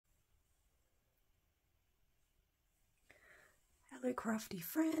Hello crafty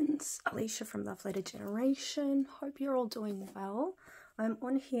friends, Alicia from Love Letter Generation. Hope you're all doing well. I'm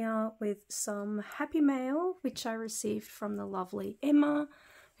on here with some Happymail which I received from the lovely Emma,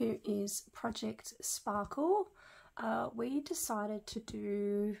 who is Project Sparkle. We decided to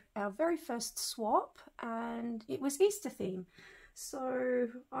do our very first swap and it was Easter theme. So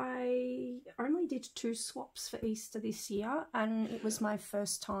I only did 2 swaps for Easter this year and it was my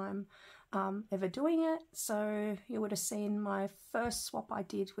first time ever doing it. So you would have seen my first swap I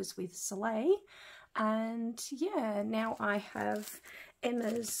did was with Soleil, and yeah, now I have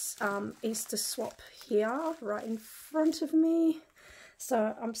Emma's Easter swap here right in front of me,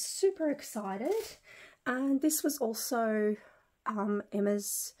 so I'm super excited. And this was also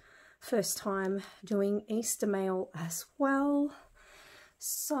Emma's first time doing Easter mail as well,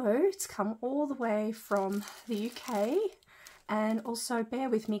 so it's come all the way from the UK. And also bear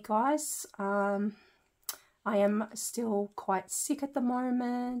with me guys, I am still quite sick at the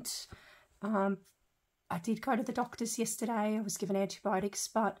moment. I did go to the doctors yesterday, I was given antibiotics,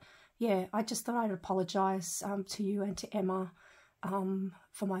 but yeah, I just thought I'd apologise to you and to Emma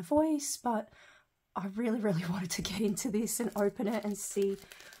for my voice, but I really wanted to get into this and open it and see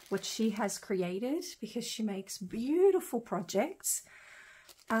what she has created, because she makes beautiful projects.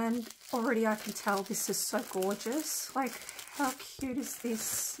 And already I can tell this is so gorgeous. Like, how cute is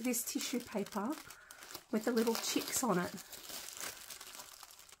this tissue paper with the little chicks on it?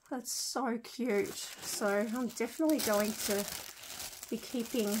 That's so cute. So I'm definitely going to be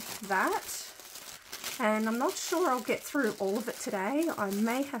keeping that. And I'm not sure I'll get through all of it today. I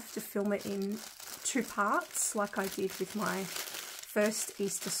may have to film it in 2 parts like I did with my first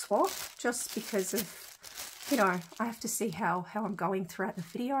Easter swap, just because of, you know, I have to see how I'm going throughout the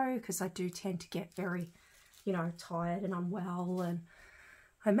video, because I do tend to get very, you know, tired and unwell, and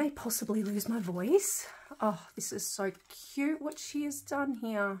I may possibly lose my voice. Oh, this is so cute what she has done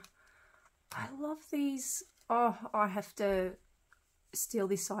here. I love these. Oh, I have to steal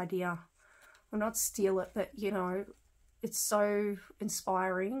this idea. Well, not steal it, but, you know, it's so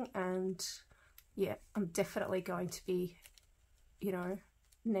inspiring, and yeah, I'm definitely going to be, you know,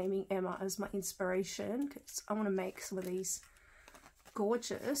 naming Emma as my inspiration, because I want to make some of these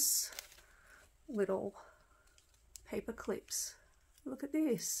gorgeous little paper clips. Look at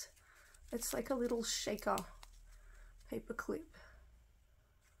this, it's like a little shaker paper clip.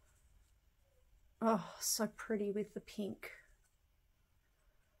 Oh, so pretty with the pink.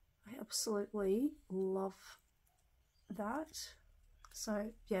 I absolutely love that. So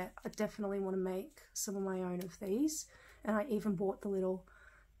yeah, I definitely want to make some of my own of these, and I even bought the little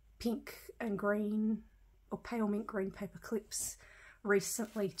pink and green or pale mint green paper clips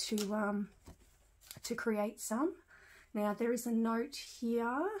recently to create some. Now there is a note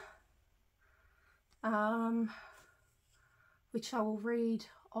here which I will read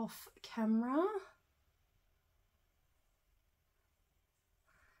off camera.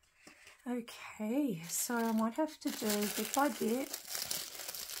 Okay, so I might have to do bit by bit.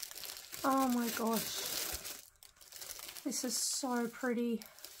 Oh my gosh, this is so pretty.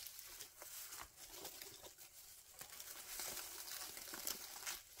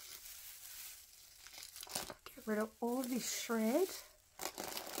 Rid of all of this shred.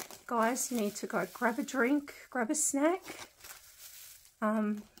 Guys, you need to go grab a drink, grab a snack.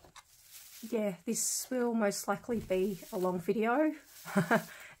 Yeah, this will most likely be a long video.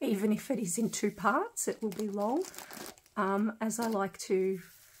 Even if it is in 2 parts, it will be long, as I like to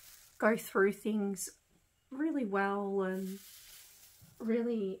go through things really well and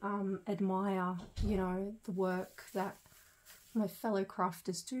really admire, you know, the work that my fellow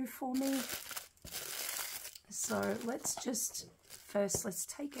crafters do for me. So let's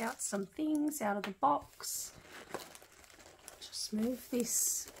take out some things out of the box. Just move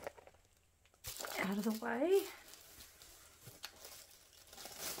this out of the way.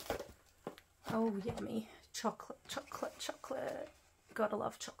 Oh, yummy. Chocolate, chocolate, chocolate. Gotta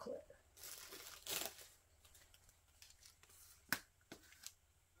love chocolate.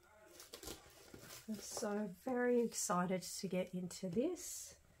 I'm so very excited to get into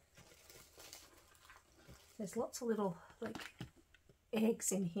this. There's lots of little, like,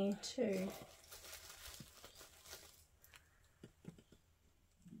 eggs in here too.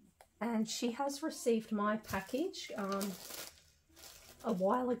 And she has received my package a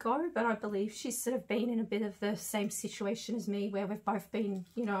while ago, but I believe she's sort of been in a bit of the same situation as me, where we've both been,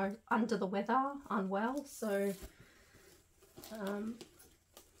 you know, under the weather, unwell. So a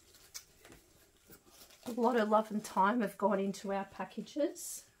lot of love and time have gone into our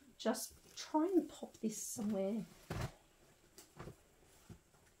packages. Just try and pop this somewhere.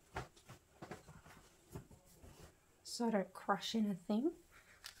 so I don't crush anything.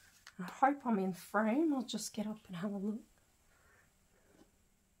 I hope I'm in frame. I'll just get up and have a look.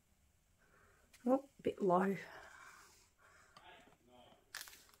 Oh, a bit low.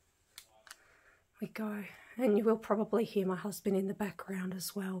 We go. And you will probably hear my husband in the background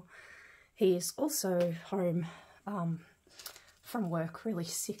as well. He is also home from work, really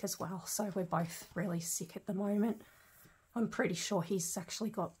sick as well. So we're both really sick at the moment. I'm pretty sure he's actually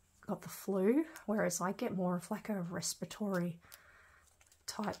got the flu, whereas I get more of like a respiratory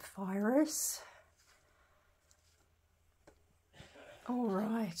type virus. All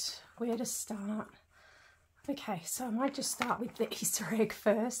right, where to start? Okay, so I might just start with the Easter egg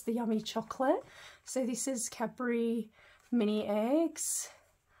first, the yummy chocolate. So this is Cadbury mini eggs.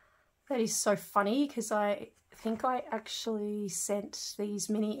 That is so funny because I think I actually sent these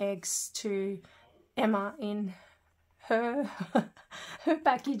mini eggs to Emma in her her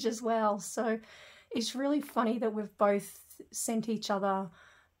package as well. So it's really funny that we've both sent each other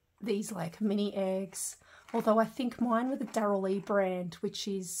these like mini eggs. Although I think mine were the Darrell Lee brand, which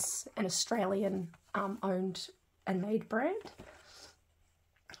is an Australian owned and made brand.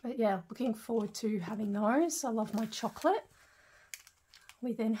 But yeah, looking forward to having those. I love my chocolate.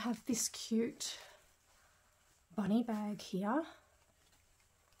 We then have this cute bunny bag here.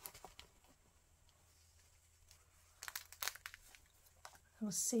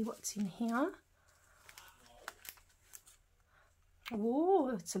 We'll see what's in here.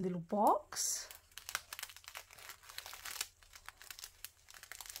 Oh, it's a little box.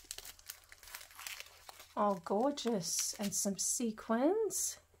 Oh, gorgeous. And some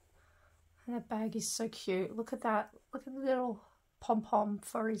sequins. And that bag is so cute. Look at that. Look at the little pom-pom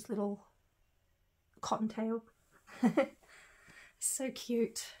for his little cottontail. So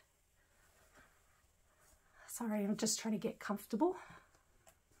cute. Sorry, I'm just trying to get comfortable.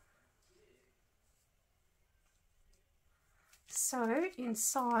 So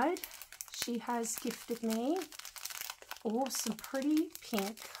inside she has gifted me some pretty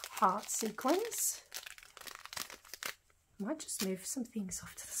pink heart sequins. I might just move some things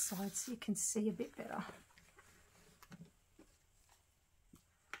off to the side so you can see a bit better.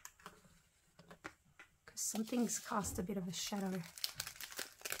 Because some things cast a bit of a shadow.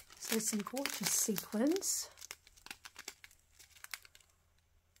 So some gorgeous sequins.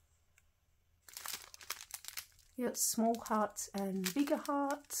 You got small hearts and bigger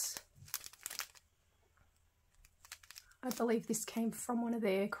hearts. I believe this came from one of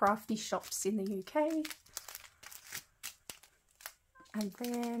their crafty shops in the UK. And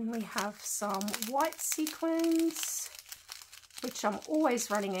then we have some white sequins, which I'm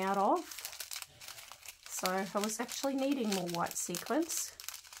always running out of. So I was actually needing more white sequins.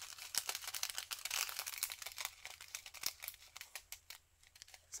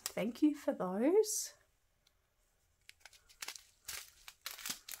 So thank you for those.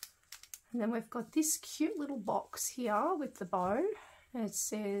 And then we've got this cute little box here with the bow. And it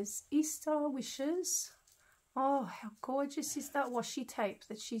says Easter wishes. Oh, how gorgeous is that washi tape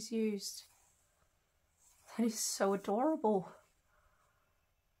that she's used? That is so adorable.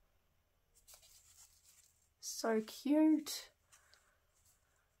 So cute.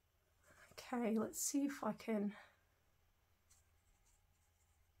 Okay, let's see if I can...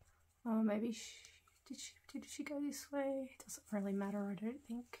 Oh, maybe did she go this way? It doesn't really matter, I don't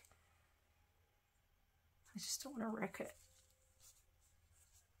think. I just don't want to wreck it.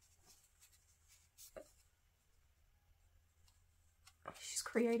 She's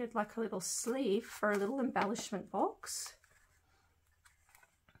created like a little sleeve for a little embellishment box.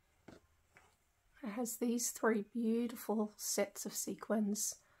 It has these 3 beautiful sets of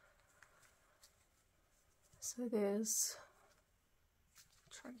sequins. So there's,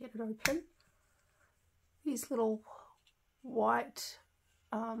 try and get it open, these little white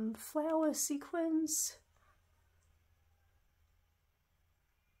flower sequins.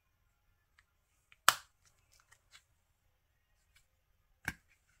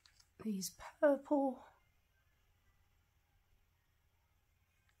 These purple,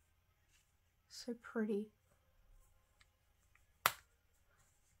 so pretty,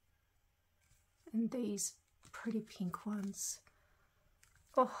 and these pretty pink ones.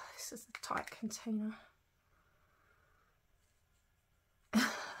 Oh, this is a tight container.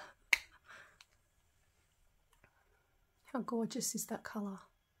 How gorgeous is that colour?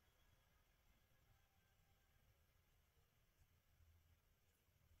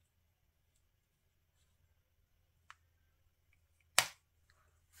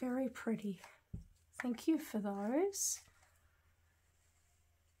 Very pretty. Thank you for those.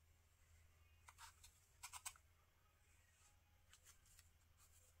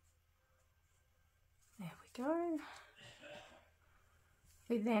 There we we go.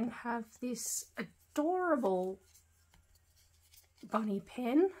 We then have this adorable bunny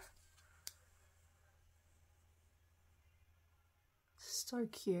pen. So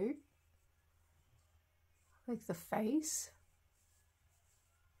cute. Like the face.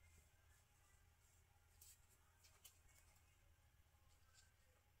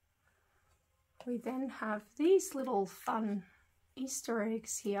 We then have these little fun Easter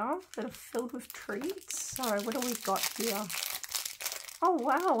eggs here that are filled with treats. So what do we got here? Oh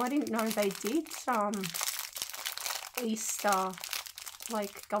wow, I didn't know they did Easter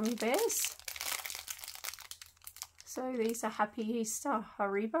like gummy bears. So these are Happy Easter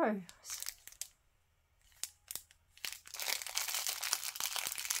Haribos.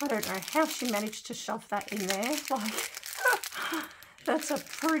 I don't know how she managed to shove that in there. Like, that's a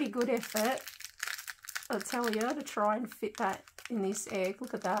pretty good effort, I'll tell you, to try and fit that in this egg.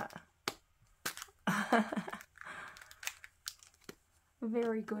 Look at that.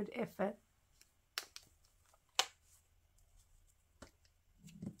 Very good effort.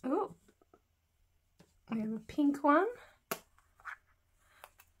 Oh, we have a pink one.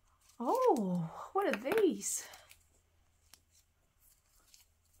 Oh, what are these?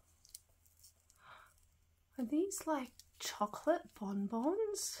 Are these like chocolate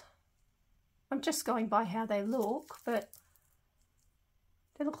bonbons? I'm just going by how they look, but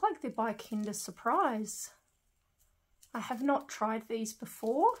they look like they're by Kinder Surprise. I have not tried these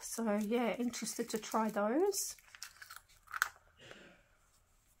before, so yeah, interested to try those.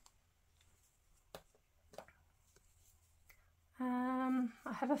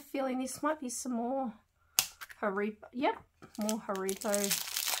 I have a feeling this might be some more Haribo. Yep, more Haribo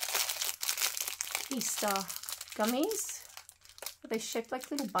Easter gummies. They're shaped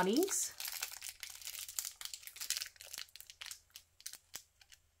like little bunnies.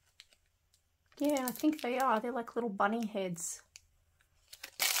 Yeah, I think they are. They're like little bunny heads.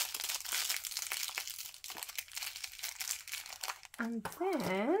 And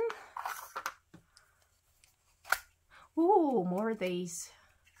then, ooh, more of these.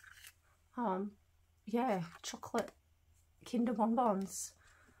 Yeah, chocolate Kinder bonbons.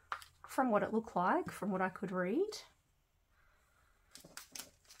 From what it looked like, from what I could read.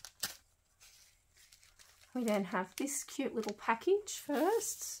 We then have this cute little package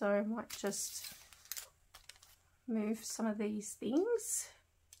first, so I might just move some of these things.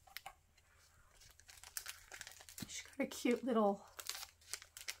 She's got a cute little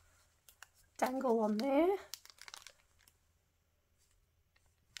dangle on there.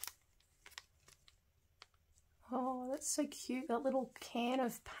 Oh, that's so cute, that little can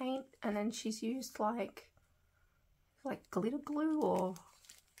of paint, and then she's used like glitter glue, or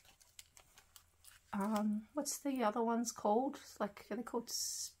what's the other ones called? Like, are they called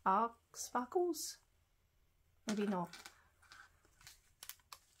sparkles? Maybe not.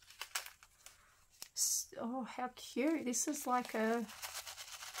 Oh, how cute. This is like a,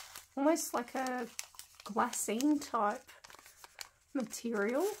 almost like a glassine type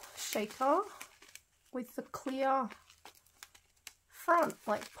material shaker with the clear front,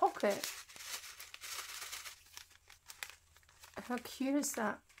 like pocket. How cute is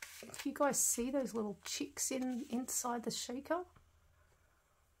that? If you guys see those little chicks inside the shaker.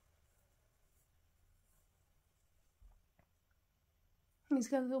 He's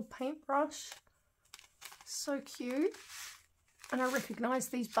got a little paintbrush. So cute. And I recognise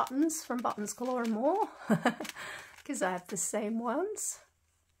these buttons from Buttons Galore and More because I have the same ones.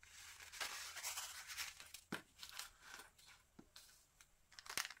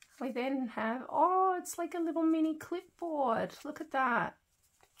 We then have, oh, it's like a little mini clipboard. Look at that.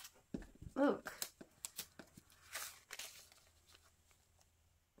 Look.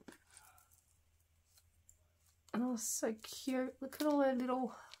 Oh, so cute. Look at all their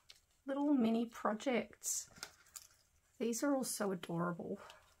little mini projects. These are all so adorable.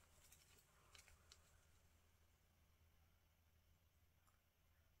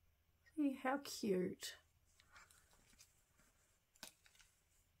 See how cute.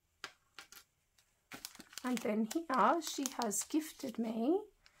 And then here she has gifted me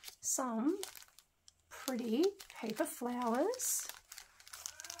some pretty paper flowers.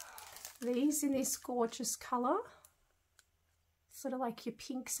 These in this gorgeous colour. Sort of like your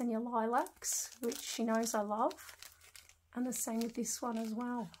pinks and your lilacs, which she knows I love. And the same with this one as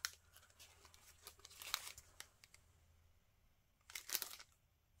well.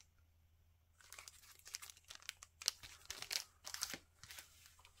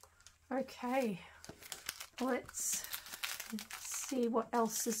 Okay, let's see what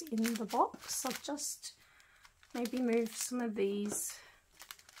else is in the box. I'll just maybe move some of these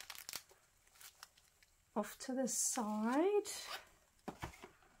off to the side.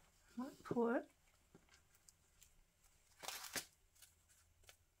 Might put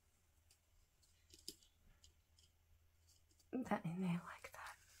that in there like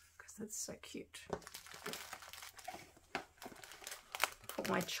that because it's so cute. Put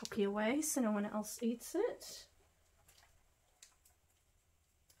my chocky away so no one else eats it.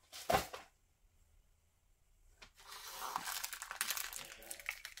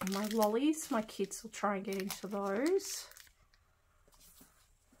 And my lollies, my kids will try and get into those.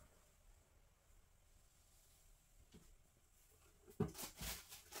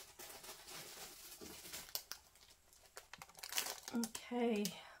 Okay,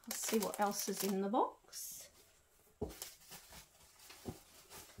 let's see what else is in the box.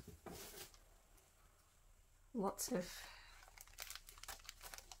 Lots of,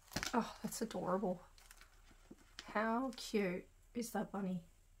 oh, that's adorable. How cute is that bunny?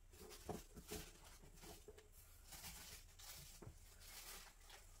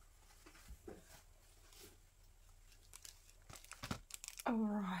 All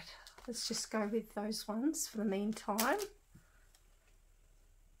right, let's just go with those ones for the meantime.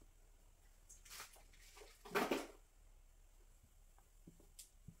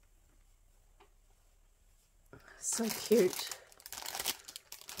 So cute.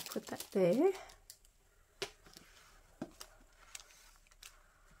 Put that there.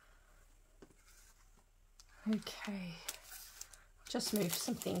 Okay, just move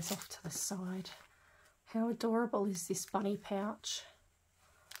some things off to the side. How adorable is this bunny pouch?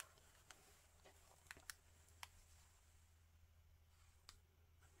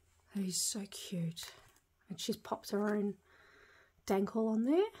 He's so cute. And she's popped her own dankle on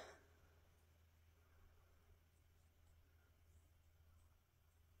there.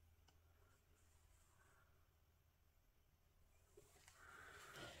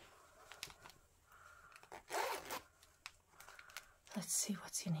 Let's see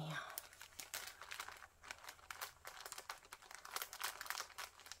what's in here.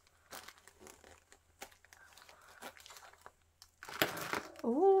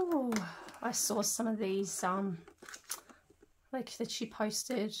 Oh, I saw some of these like that she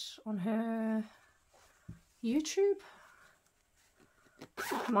posted on her YouTube.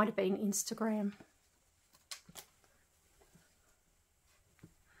 It might have been Instagram.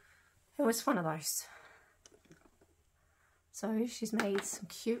 It was one of those. So she's made some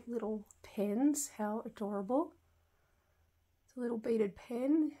cute little pens. How adorable. It's a little beaded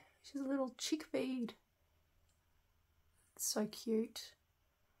pen. She's a little chick bead. It's so cute.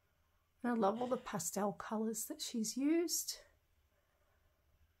 And I love all the pastel colours that she's used.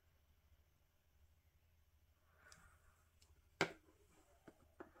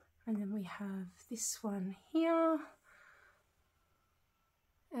 And then we have this one here.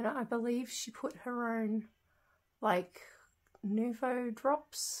 And I believe she put her own like Nouveau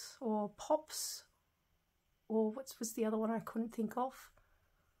drops or pops, or what was the other one I couldn't think of?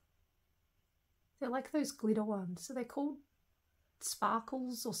 They're like those glitter ones. So they're called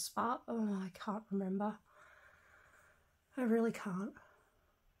sparkles or oh, I can't remember. I really can't.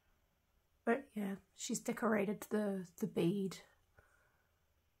 But yeah, she's decorated the bead.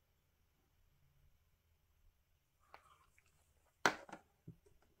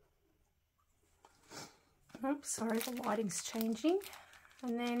 Oops, sorry, the lighting's changing.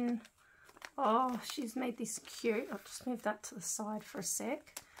 And then, oh, she's made this cute. I'll just move that to the side for a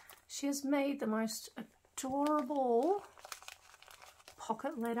sec. She has made the most adorable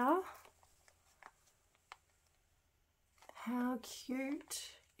pocket letter. How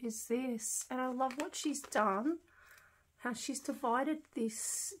cute is this? And I love what she's done. How she's divided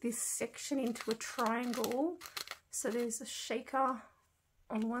this section into a triangle. So there's a shaker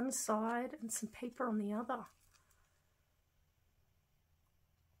on one side and some paper on the other.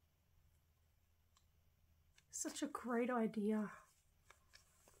 Such a great idea.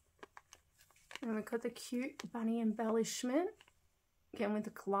 And we've got the cute bunny embellishment. Again with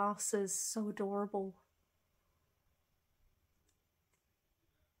the glasses, so adorable.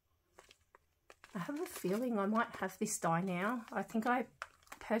 I have a feeling I might have this die now. I think I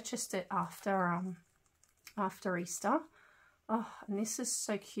purchased it after Easter. Oh, and this is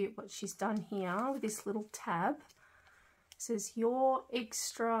so cute what she's done here with this little tab. It says, "Your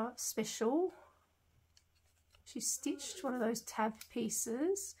extra special." She stitched one of those tab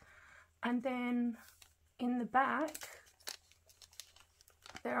pieces, and then in the back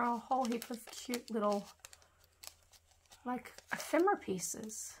there are a whole heap of cute little like ephemera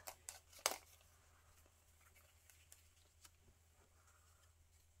pieces.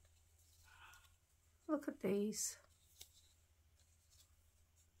 Look at these.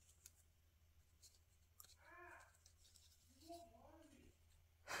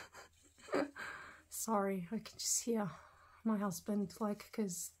 Sorry, I can just hear my husband, like,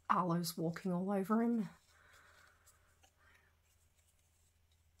 because Arlo's walking all over him.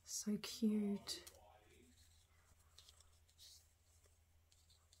 So cute.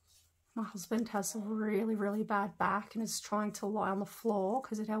 My husband has a really, really bad back and is trying to lie on the floor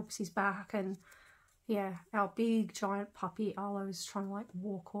because it helps his back. And yeah, our big giant puppy Arlo is trying to like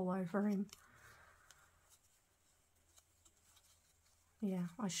walk all over him. Yeah,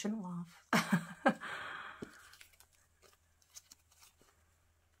 I shouldn't laugh.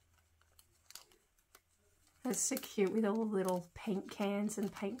 It's so cute with all the little paint cans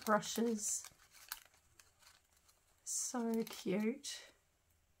and paint brushes. So cute.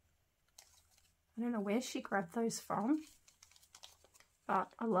 I don't know where she grabbed those from, but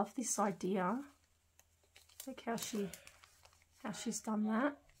I love this idea. Look how she's done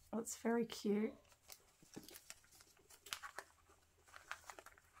that. Oh, it's very cute.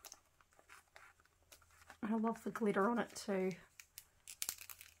 I love the glitter on it too.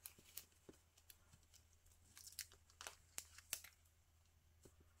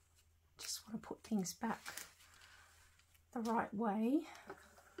 Just want to put things back the right way.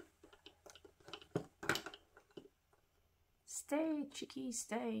 Stay, chickie,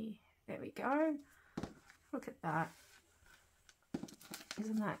 stay. There we go. Look at that.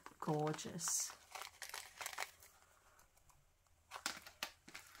 Isn't that gorgeous?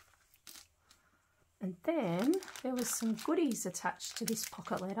 And then there was some goodies attached to this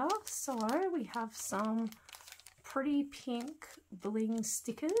pocket letter. So we have some pretty pink bling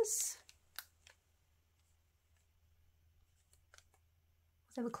stickers.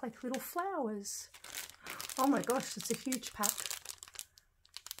 They look like little flowers. Oh my gosh, it's a huge pack.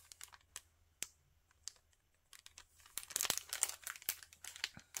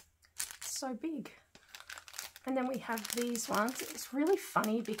 So big. And then we have these ones. It's really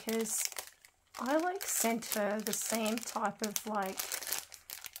funny because I like sent her the same type of like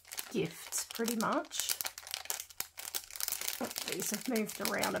gifts pretty much. Oh, these have moved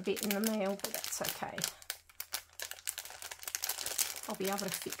around a bit in the mail, but that's okay. I'll be able to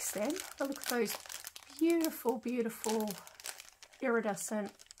fix them. But look at those beautiful, beautiful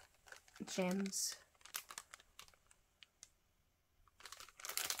iridescent gems.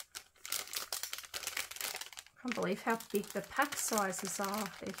 I can't believe how big the pack sizes are.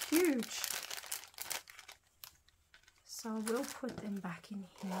 They're huge. So we'll put them back in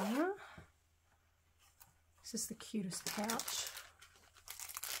here. This is the cutest pouch.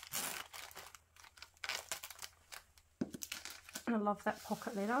 And I love that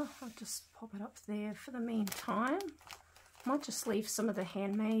pocket letter. I'll just pop it up there for the meantime. Might just leave some of the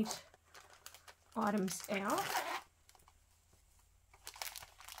handmade items out.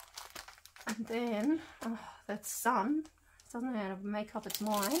 And then, oh, that sun, it doesn't know how to make up its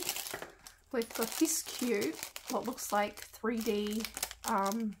mind. We've got this cute, what looks like 3D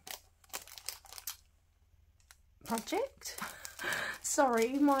project.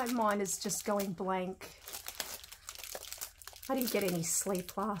 Sorry, my mind is just going blank. I didn't get any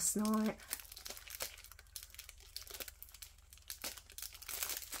sleep last night.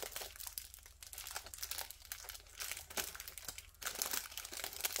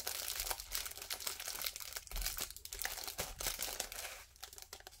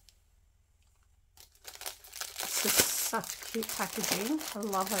 It's just such cute packaging. I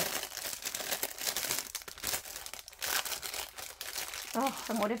love it. Oh,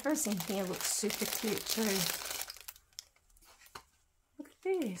 and whatever's in here looks super cute too. Look at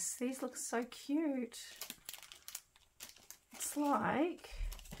this. These look so cute. It's like,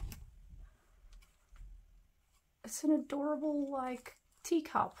 it's an adorable like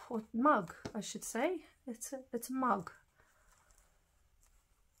teacup or mug, I should say. It's a mug.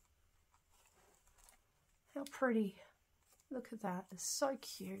 How pretty. Look at that. It's so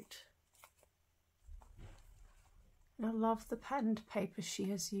cute. And I love the patterned paper she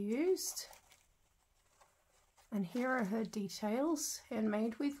has used. And here are her details.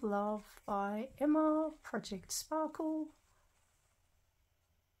 Handmade with Love by Emma, Project Sparkle.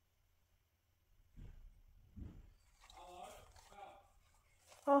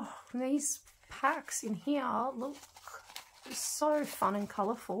 Oh, and these packs in here look so fun and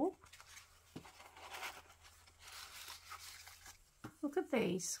colourful. Look at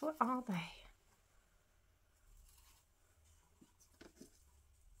these. What are they?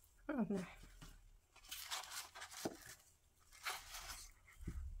 Oh no.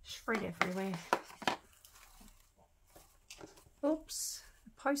 Shred everywhere. Oops.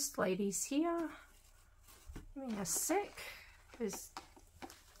 The post lady's here. Give me a sec. Because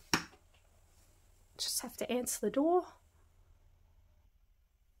just have to answer the door.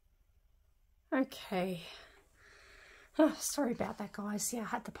 Okay. Oh, sorry about that, guys. Yeah, I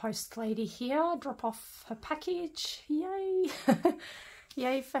had the post lady here drop off her package. Yay.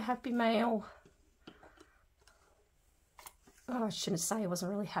 Yay for Happymail. Oh, I shouldn't say it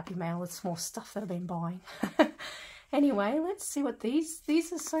wasn't really Happymail. It's more stuff that I've been buying. Anyway, let's see what these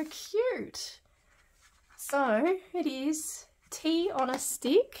are so cute. So it is tea on a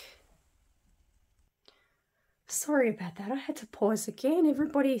stick. Sorry about that. I had to pause again.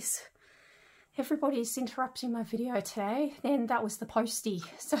 Everybody's interrupting my video today. Then that was the postie.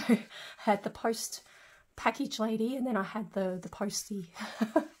 So I had the post package lady and then I had the postie.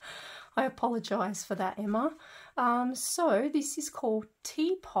 I apologise for that, Emma. So this is called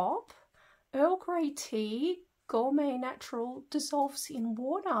Tea Pop Earl Grey Tea Gourmet Natural Dissolves in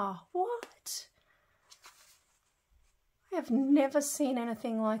Water. What? I have never seen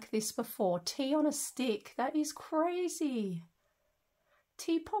anything like this before. Tea on a stick. That is crazy.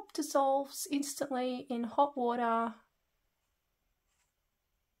 Tea Pop dissolves instantly in hot water.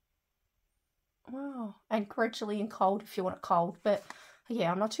 Wow. And gradually in cold if you want it cold. But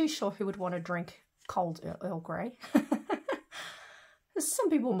yeah, I'm not too sure who would want to drink cold Earl Grey. Some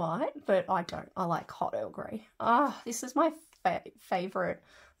people might, but I don't. I like hot Earl Grey. This is my favourite,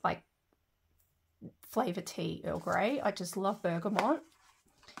 like, flavour tea Earl Grey. I just love bergamot.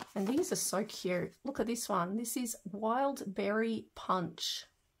 And these are so cute. Look at this one. This is Wild Berry Punch.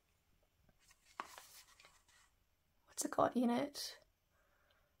 What's it got in it?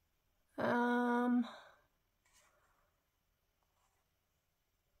 Oh,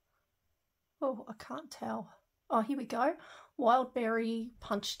 I can't tell. Oh, here we go. Wild Berry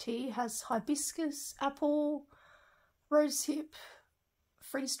Punch Tea has hibiscus, apple, rosehip,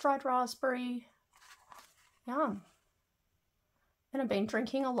 freeze-dried raspberry. Yum. And I've been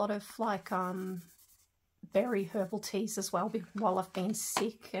drinking a lot of like berry herbal teas as well while I've been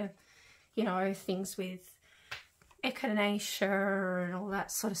sick. You know, things with echinacea and all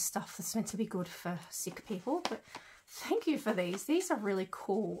that sort of stuff that's meant to be good for sick people. But thank you for these. These are really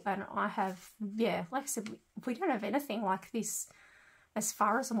cool. And I have, yeah, like I said, we don't have anything like this as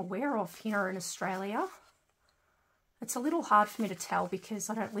far as I'm aware of here in Australia. It's a little hard for me to tell because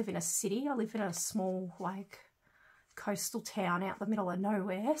I don't live in a city. I live in a small, like, coastal town out the middle of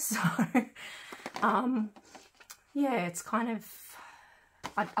nowhere. So, yeah, it's kind of,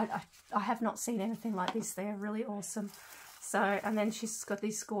 I have not seen anything like this. They're really awesome. So, and then she's got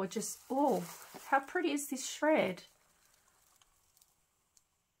this gorgeous, oh, how pretty is this shred?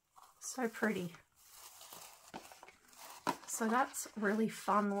 So pretty. So that's really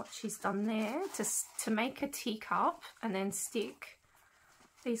fun what she's done there to make a teacup and then stick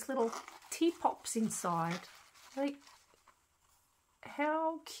these little tea pops inside. Like,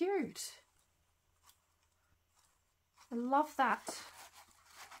 how cute. I love that.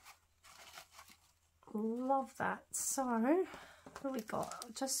 Love that. So, what do we got?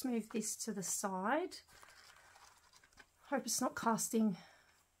 I'll just move this to the side. Hope it's not casting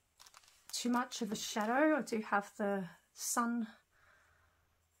too much of a shadow. I do have the sun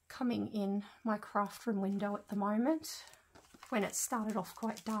coming in my craft room window at the moment when it started off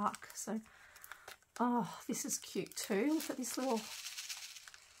quite dark. So, oh, this is cute too. Look at this little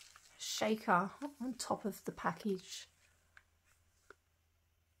shaker on top of the package.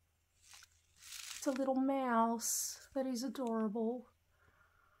 It's a little mouse. That is adorable.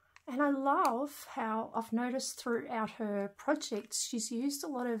 And I love how I've noticed throughout her projects she's used a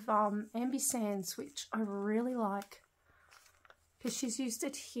lot of ambisands, which I really like. Because she's used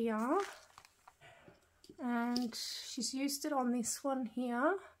it here. And she's used it on this one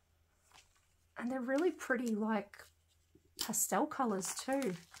here. And they're really pretty, like, pastel colours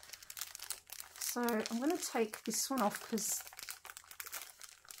too. So I'm going to take this one off because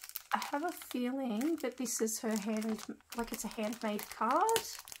I have a feeling that this is her like it's a handmade card.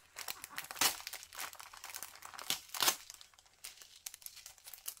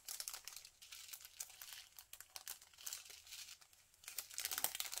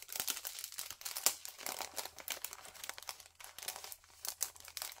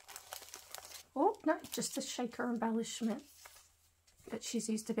 Oh, no, just a shaker embellishment. But she's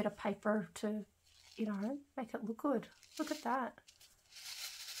used a bit of paper to, you know, make it look good. Look at that.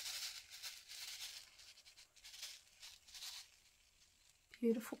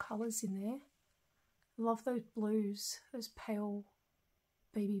 Beautiful colours in there. Love those blues, those pale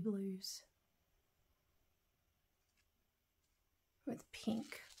baby blues. With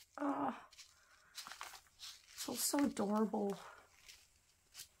pink. Oh, it's all so adorable.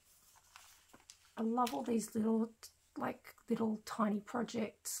 I love all these little, like, little tiny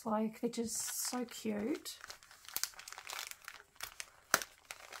projects. Like, they're just so cute.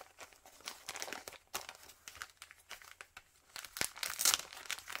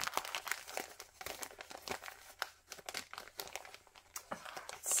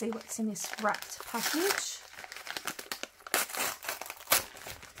 see what's in this wrapped package.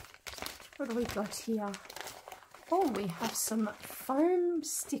 What do we got here? Oh, we have some foam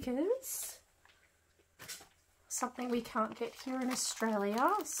stickers. Something we can't get here in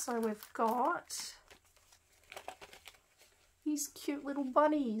Australia. So we've got these cute little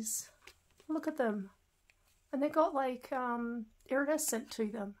bunnies. Look at them. And they've got like iridescent to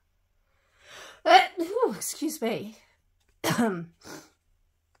them. Ooh, excuse me.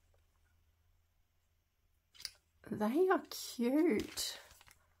 They are cute.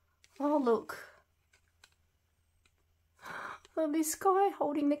 Oh, look. Look, this guy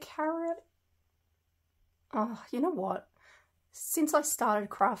holding the carrot. Oh, you know what? Since I started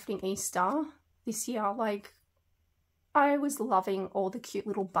crafting Easter this year, like, I was loving all the cute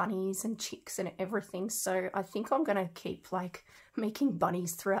little bunnies and chicks and everything. So I think I'm going to keep, like, making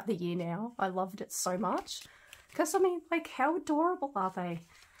bunnies throughout the year now. I loved it so much. Because, I mean, like, how adorable are they?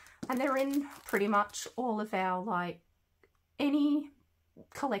 And they're in pretty much all of our, like, any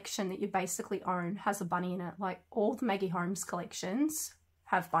collection that you basically own has a bunny in it. Like, all the Maggie Holmes collections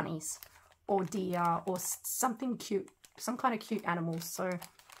have bunnies or deer or something cute, some kind of cute animals. So,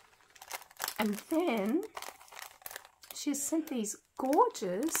 and then she sent these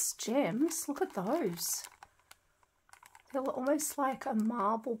gorgeous gems. Look at those. They're almost like a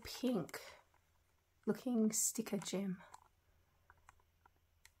marble pink looking sticker gem.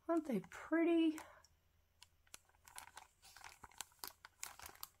 Aren't they pretty?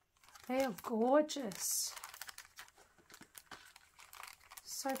 They are gorgeous.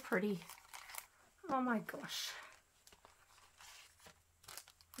 So pretty. Oh my gosh.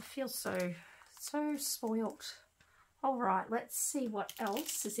 I feel so spoilt. All right, let's see what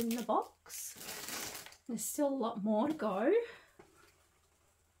else is in the box. There's still a lot more to go.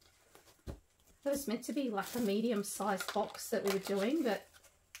 It was meant to be like a medium-sized box that we were doing, but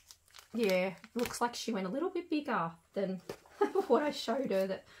yeah, looks like she went a little bit bigger than what I showed her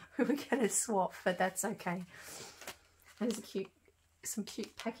that we were going to swap, but that's okay. There's some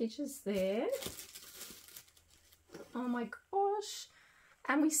cute packages there. Oh my gosh.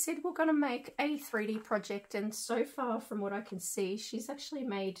 And we said we're going to make a 3D project, and so far from what I can see, she's actually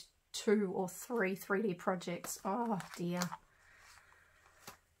made 2 or 3 3D projects. Oh dear.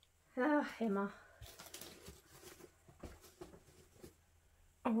 Ah, Emma.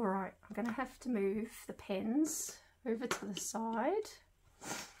 Alright, I'm going to have to move the pens over to the side.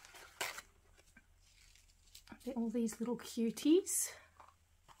 All these little cuties.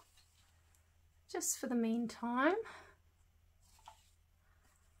 Just for the meantime.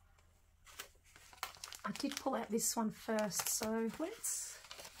 I did pull out this one first, so let's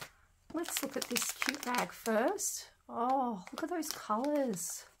look at this cute bag first. Oh, look at those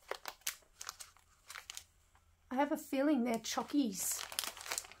colours. I have a feeling they're chockies.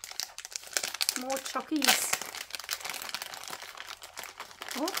 More chockies.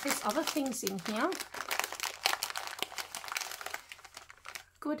 Oh, there's other things in here.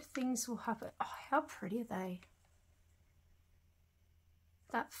 Good things will happen. Oh, how pretty are they?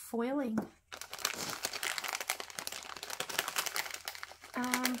 That foiling.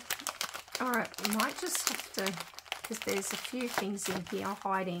 Alright, we might just have to, because there's a few things in here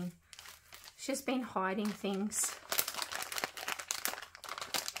hiding. She's been hiding things.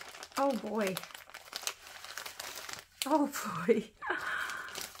 Oh boy. Oh boy.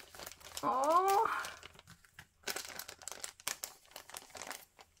 Oh.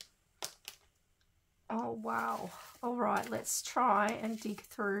 Oh wow. Alright, let's try and dig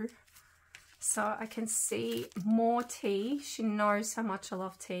through so I can see more tea. She knows how much I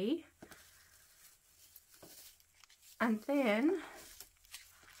love tea. And then,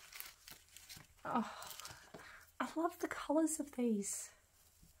 oh, I love the colours of these.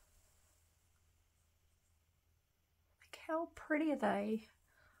 Look how pretty are they?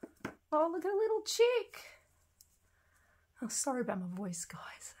 Oh, look at a little chick. Oh, sorry about my voice,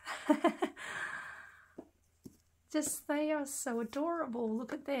 guys. Just, they are so adorable.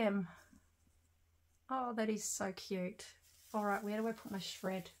 Look at them. Oh, that is so cute. All right, where do I put my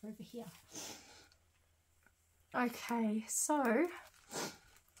shred? Over here. Okay, so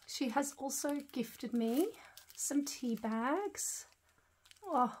she has also gifted me some tea bags.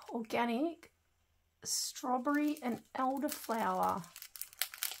 Oh, organic strawberry and elderflower.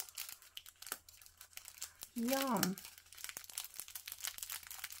 Yum.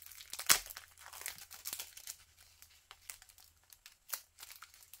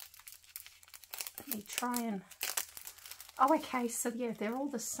 Let me try and... Oh, okay, so yeah, they're all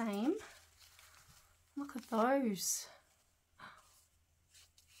the same. Look at those.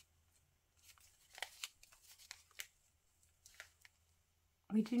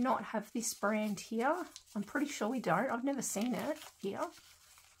 We do not have this brand here. I'm pretty sure we don't. I've never seen it here.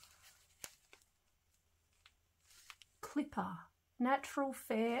 Clipper. Natural,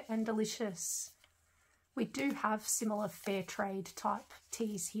 fair and delicious. We do have similar fair trade type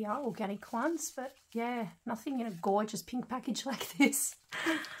teas here, organic ones, but yeah, nothing in a gorgeous pink package like this.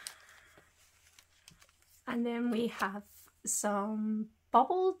 And then we have some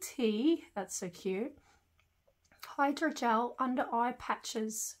bubble tea. That's so cute. Hydrogel under eye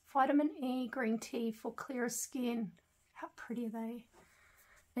patches. Vitamin E green tea for clearer skin. How pretty are they?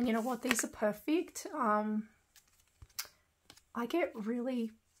 And you know what? These are perfect. I get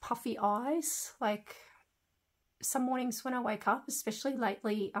really puffy eyes. Like some mornings when I wake up, especially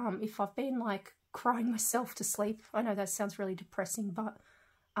lately, if I've been like crying myself to sleep. I know that sounds really depressing, but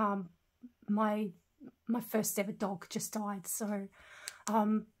my first ever dog just died, so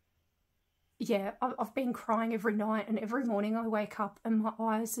yeah, I've been crying every night, and every morning I wake up and my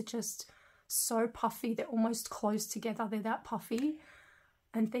eyes are just so puffy. They're almost closed together. They're that puffy,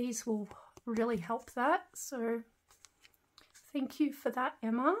 and these will really help that. So thank you for that,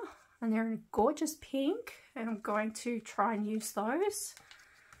 Emma. And they're in a gorgeous pink, and I'm going to try and use those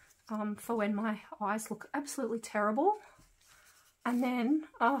for when my eyes look absolutely terrible. And then,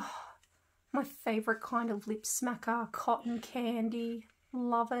 my favourite kind of lip smacker, cotton candy.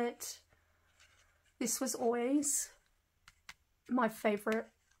 Love it. This was always my favourite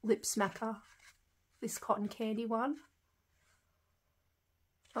lip smacker, this cotton candy one.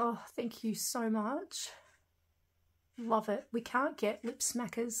 Oh, thank you so much. Love it. We can't get lip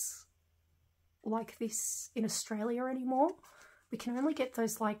smackers like this in Australia anymore. We can only get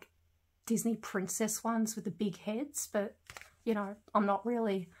those like Disney princess ones with the big heads, but you know, I'm not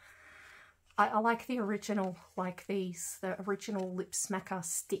really... I like the original, like these, the original lip smacker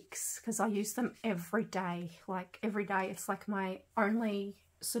sticks, because I use them every day. Like every day, it's like my only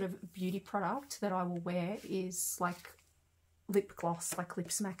sort of beauty product that I will wear is like lip gloss, like lip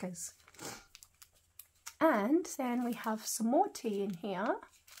smackers. And then we have some more tea in here.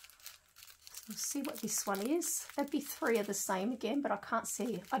 So we'll see what this one is. There'd be three of the same again, but I can't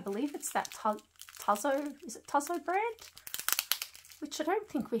see. I believe it's that Tuzzo, is it Tuzzo brand? Which I don't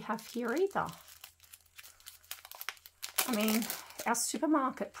think we have here either. I mean, our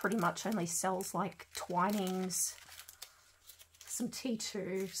supermarket pretty much only sells like Twinings, some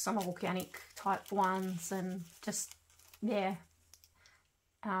T2, some organic type ones, and just, yeah,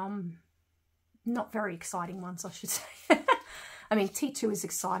 not very exciting ones, I should say. I mean, T2 is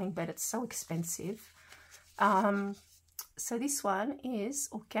exciting, but it's so expensive. So this one is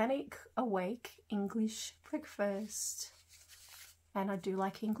Organic Awake English Breakfast. And I do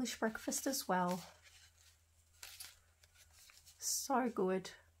like English breakfast as well. So good.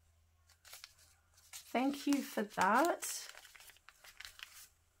 Thank you for that.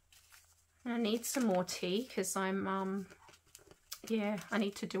 And I need some more tea because I'm, yeah, I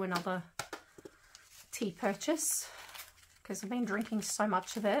need to do another tea purchase because I've been drinking so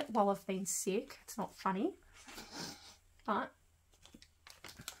much of it while I've been sick. It's not funny. But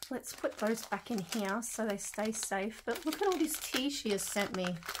let's put those back in here so they stay safe. But look at all this tea she has sent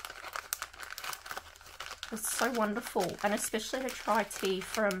me. It's so wonderful. And especially to try tea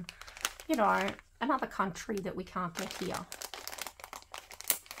from, you know, another country that we can't get here.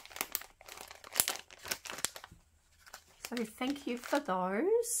 So thank you for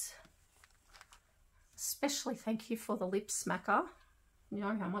those. Especially thank you for the lip smacker. You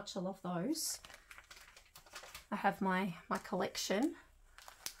know how much I love those. I have my collection.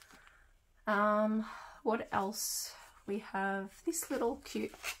 What else? We have this little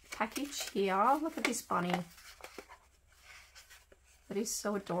cute package here. Look at this bunny. That is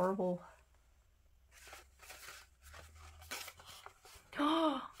so adorable.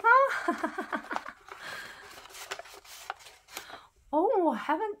 Oh, I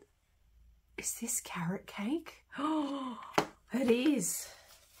haven't... Is this carrot cake? Oh, it is.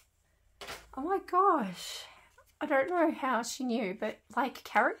 Oh my gosh. I don't know how she knew, but like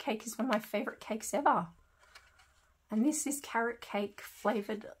carrot cake is one of my favourite cakes ever. And this is carrot cake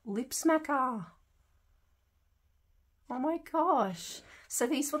flavoured lip smacker. Oh my gosh. So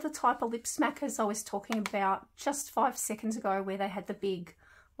these were the type of lip smackers I was talking about just 5 seconds ago, where they had the big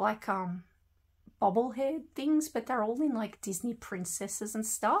like bobblehead things, but they're all in like Disney princesses and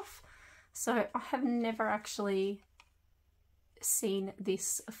stuff. So I have never actually seen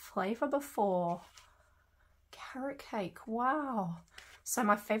this flavour before. Carrot cake, wow. So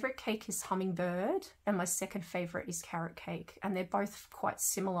my favourite cake is hummingbird and my second favourite is carrot cake, and they're both quite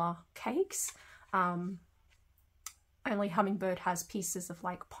similar cakes. Only hummingbird has pieces of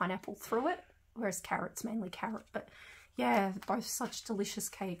like pineapple through it, whereas carrot's mainly carrot. But yeah, both such delicious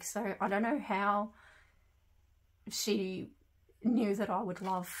cakes. So I don't know how she knew that I would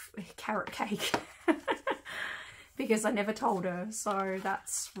love carrot cake because I never told her. So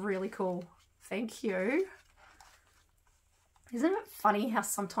that's really cool. Thank you. Isn't it funny how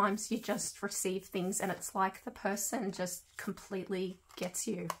sometimes you just receive things and it's like the person just completely gets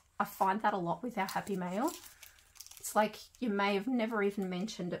you? I find that a lot with our Happymail. It's like you may have never even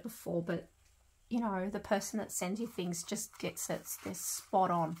mentioned it before, but you know, the person that sends you things just gets it. They're spot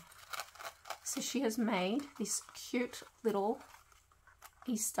on. So she has made this cute little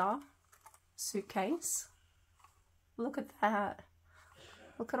Easter suitcase. Look at that.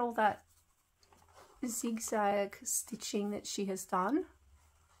 Look at all that zigzag stitching that she has done.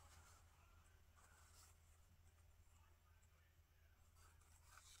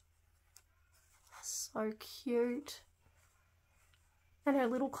 So cute. And her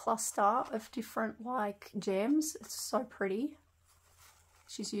little cluster of different like gems. It's so pretty.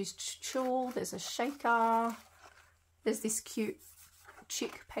 She's used tulle. There's a shaker. There's this cute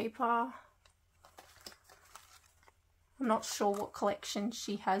chick paper. I'm not sure what collection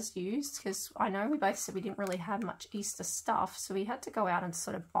she has used because I know we both said we didn't really have much Easter stuff, so we had to go out and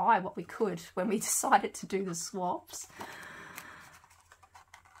sort of buy what we could when we decided to do the swaps.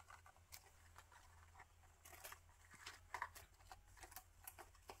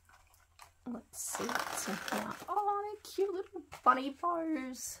 Let's see what's in here. Oh, they're cute little bunny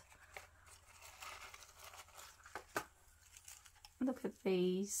bows. Look at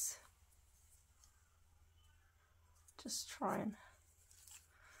these. Just try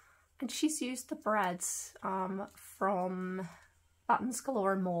and she's used the brads from Buttons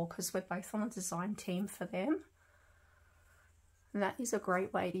Galore and More because we're both on the design team for them. And that is a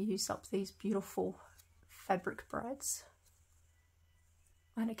great way to use up these beautiful fabric brads.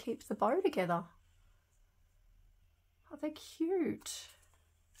 And it keeps the bow together. Oh, they're cute.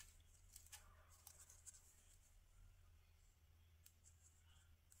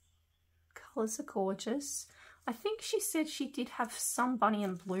 Colours are gorgeous. I think she said she did have some Bunny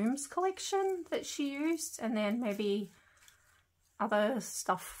and Blooms collection that she used, and then maybe other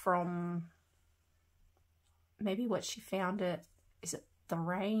stuff from maybe what she found at, is it The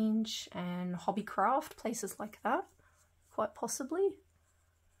Range and Hobbycraft, places like that, quite possibly.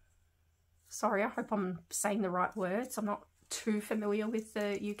 Sorry, I hope I'm saying the right words. I'm not too familiar with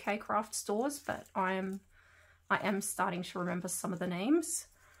the UK craft stores, but I am starting to remember some of the names.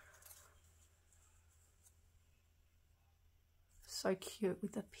 So cute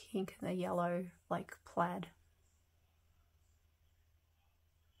with the pink and the yellow, like plaid.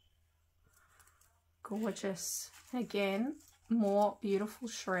 Gorgeous. Again, more beautiful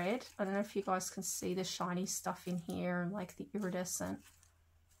shred. I don't know if you guys can see the shiny stuff in here and like the iridescent.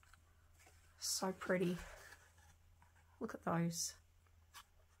 So pretty. Look at those.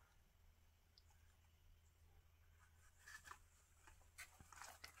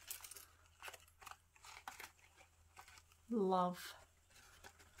 Love.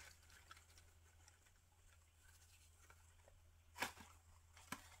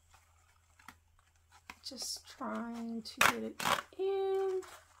 Just trying to get it in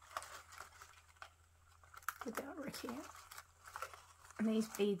without wrecking it. And these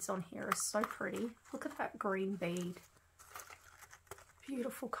beads on here are so pretty. Look at that green bead.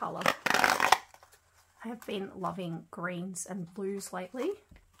 Beautiful colour. I have been loving greens and blues lately.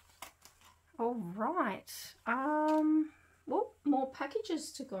 All right. Well, more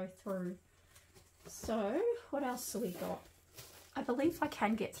packages to go through. So, what else have we got? I believe I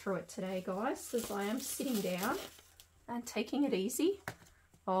can get through it today, guys, because I am sitting down and taking it easy.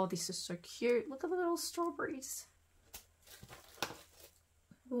 Oh, this is so cute. Look at the little strawberries.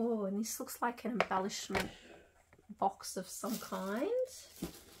 Oh, and this looks like an embellishment box of some kind.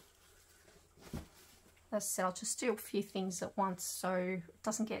 As I said, I'll just do a few things at once so it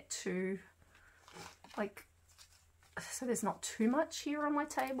doesn't get too, like, so there's not too much here on my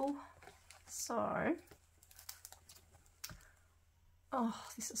table. So, oh,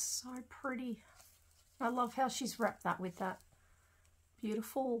 this is so pretty. I love how she's wrapped that with that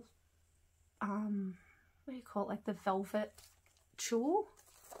beautiful, what do you call it, like the velvet tulle.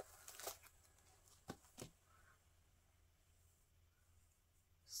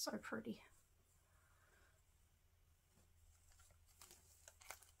 So pretty.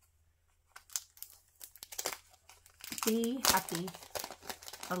 Be happy.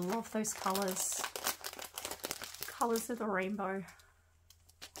 I love those colours. Colours of the rainbow.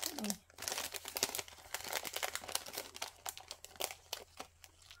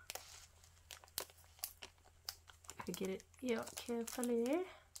 Get it out carefully.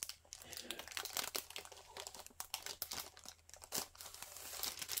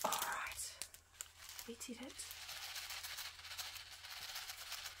 We did it.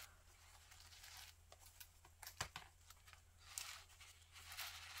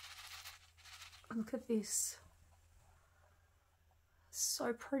 Look at this.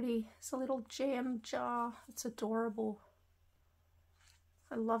 So pretty. It's a little jam jar. It's adorable.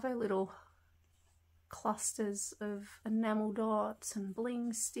 I love her little clusters of enamel dots and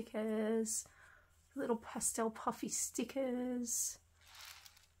bling stickers, little pastel puffy stickers.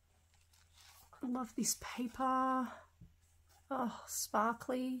 I love this paper. Oh,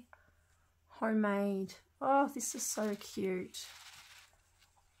 sparkly, homemade. Oh, this is so cute.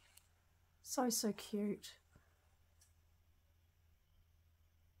 So, so cute.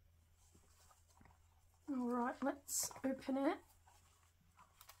 All right, let's open it.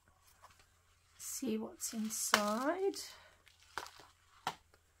 See what's inside.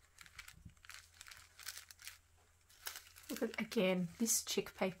 Look at, again, this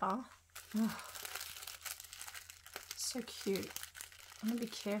chick paper. Oh, so cute. I'm gonna be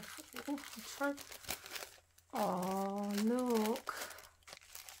careful. I'll try. Oh, look.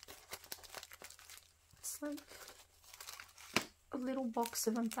 It's like a little box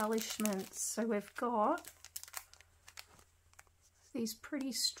of embellishments. So we've got these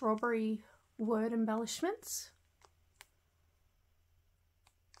pretty strawberry word embellishments.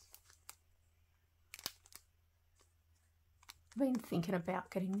 I've been thinking about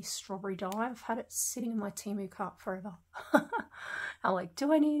getting this strawberry dye. I've had it sitting in my Temu cart forever. I'm like,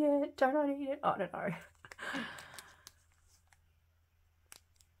 do I need it? Don't I need it? I don't know.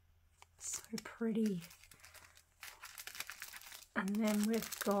 So pretty. And then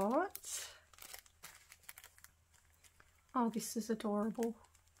we've got, oh, this is adorable.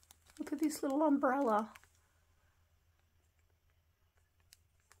 Look at this little umbrella.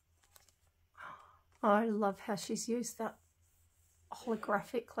 Oh, I love how she's used that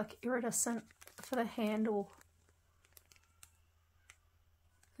holographic, like iridescent, for the handle.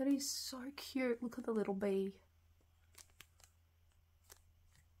 That is so cute. Look at the little bee.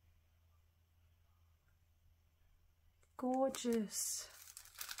 Gorgeous.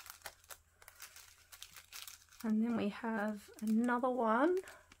 And then we have another one,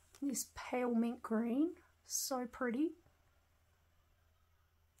 this pale mint green, so pretty.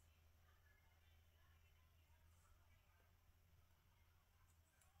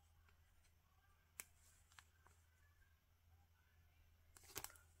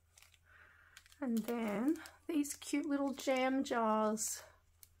 And then these cute little jam jars.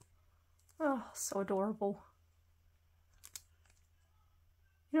 Oh, so adorable.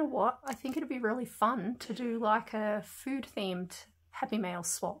 You know what? I think it'd be really fun to do like a food themed Happymail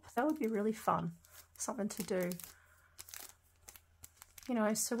swap. That would be really fun. Something to do. You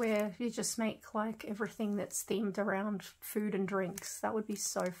know, so where you just make like everything that's themed around food and drinks. That would be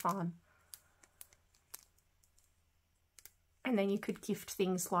so fun. And then you could gift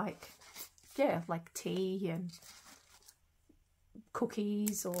things like, yeah, like tea and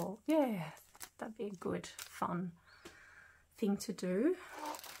cookies, or yeah, that'd be a good fun thing to do.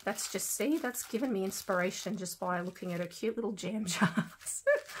 That's just, see, that's given me inspiration just by looking at her cute little jam jars.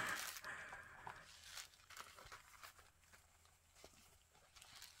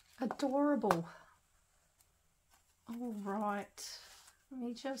 Adorable. All right, let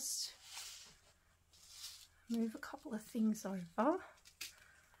me just move a couple of things over,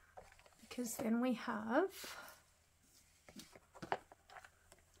 because then we have,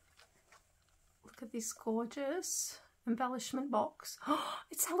 look at this gorgeous embellishment box. Oh,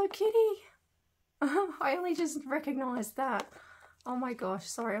 it's Hello Kitty. I only just recognised that. Oh my gosh,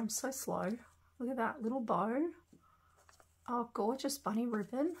 sorry, I'm so slow. Look at that little bow. Oh, gorgeous bunny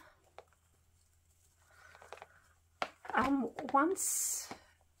ribbon. Once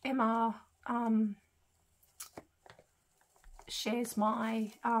Emma shares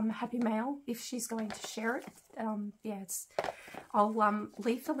my Happymail, if she's going to share it, yeah, I'll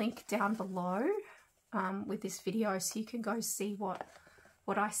leave the link down below with this video, so you can go see what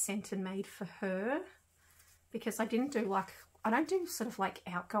I sent and made for her, because I don't do sort of like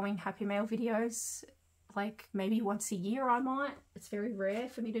outgoing Happymail videos. Like maybe once a year I might. It's very rare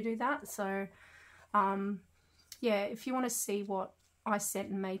for me to do that. So yeah, if you want to see what I sent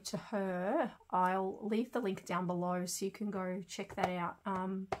and made to her, I'll leave the link down below so you can go check that out.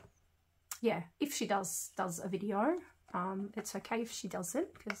 Yeah, if she does a video, it's okay if she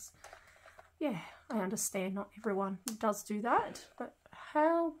doesn't, because yeah, I understand not everyone does do that. But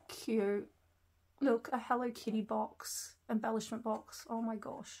how cute. Look, a Hello Kitty box, embellishment box. Oh my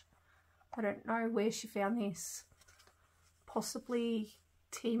gosh. I don't know where she found this. Possibly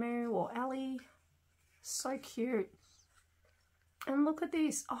Temu or Ali. So cute. And look at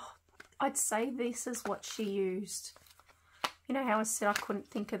this. Oh, I'd say this is what she used. You know how I said I couldn't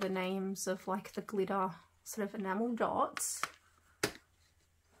think of the names of like the glitter sort of enamel dots?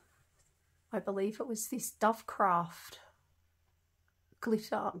 I believe it was this Dovecraft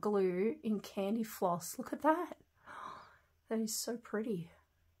glitter glue in Candy Floss. Look at that. That is so pretty.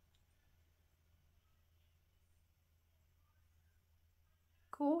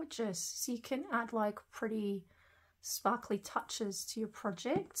 Gorgeous. So you can add like pretty sparkly touches to your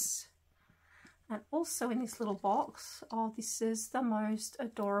projects. And also in this little box, oh, this is the most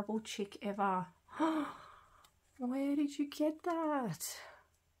adorable chick ever. Where did you get that?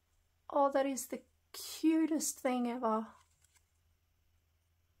 Oh, that is the cutest thing ever.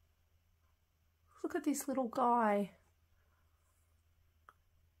 Look at this little guy.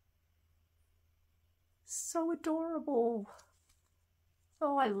 So adorable.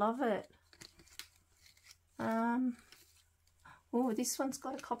 Oh, I love it. Oh, this one's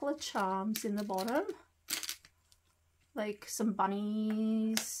got a couple of charms in the bottom. Like some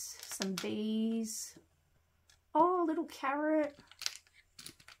bunnies, some bees. Oh, a little carrot.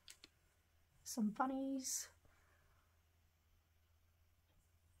 Some bunnies.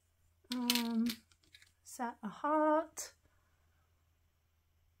 Is that a heart?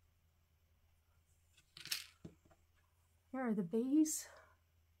 Here are the bees.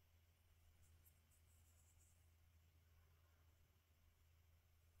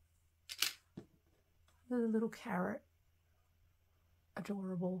 The little carrot.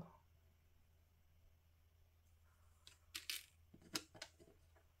 Adorable.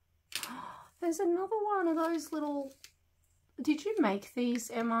 There's another one of those little... Did you make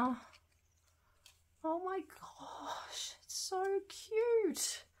these, Emma? Oh my gosh, it's so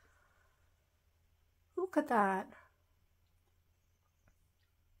cute. Look at that.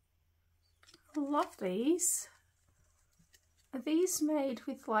 I love these. Are these made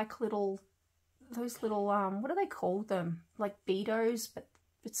with like little, those little, what do they call them? Like beados, but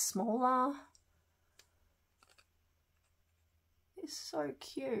smaller. It's so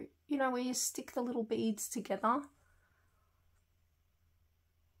cute. You know, where you stick the little beads together.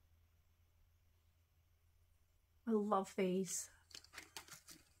 I love these.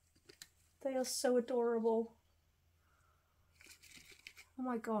 They are so adorable. Oh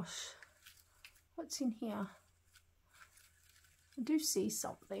my gosh. What's in here? I do see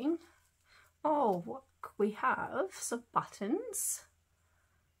something. Oh, what we have some buttons.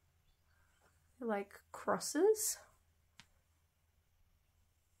 They're like crosses.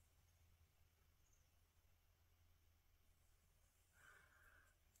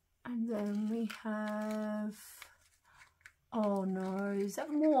 And then we have, oh no, is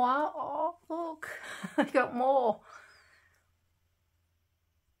that more? Oh, look, I got more.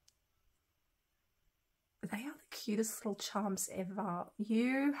 They are the cutest little charms ever.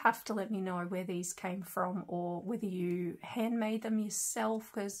 You have to let me know where these came from or whether you handmade them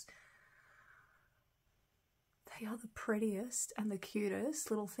yourself, because they are the prettiest and the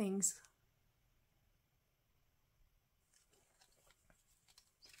cutest little things.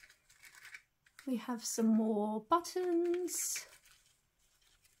 We have some more buttons.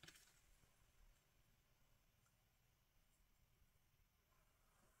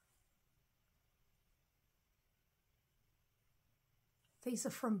 These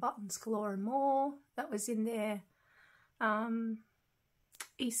are from Buttons Galore and More. That was in their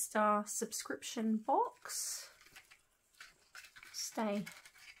Easter subscription box. Stay.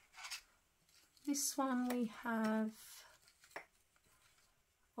 This one we have,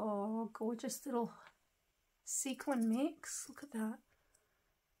 oh, gorgeous little sequin mix. Look at that.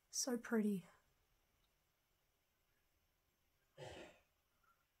 So pretty.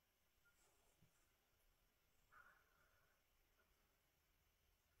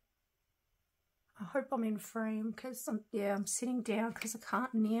 I hope I'm in frame because I'm sitting down because I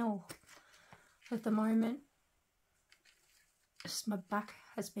can't kneel at the moment. Just my back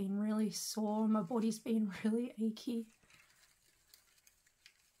has been really sore. My body's been really achy.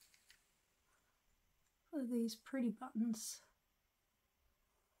 Look at these pretty buttons.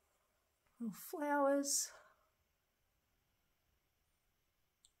 Little flowers.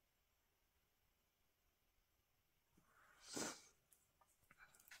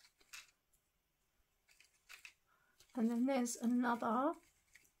 And then there's another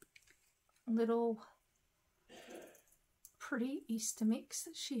little pretty Easter mix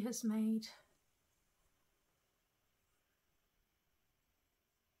that she has made.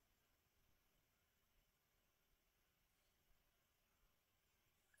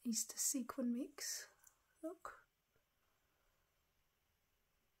 Easter sequin mix. Look.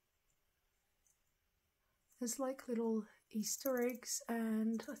 There's like little Easter eggs,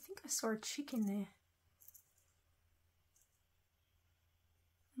 and I think I saw a chick in there.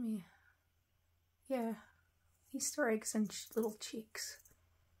 Yeah, Easter eggs and little chicks.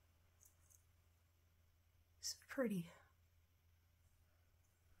 So pretty.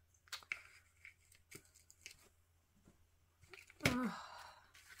 Oh,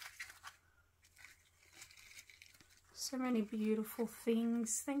 so many beautiful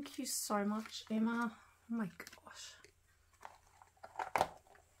things. Thank you so much, Emma. Oh my gosh.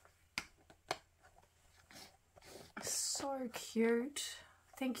 So cute.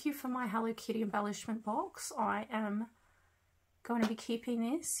 Thank you for my Hello Kitty embellishment box. I am going to be keeping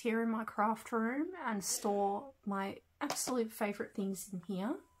this here in my craft room and store my absolute favourite things in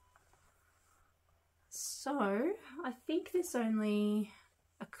here. So I think there's only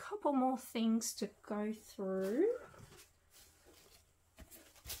a couple more things to go through.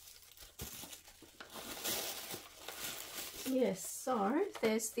 Yes, so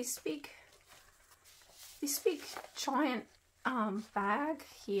there's this big giant bag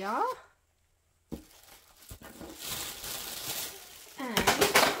here, and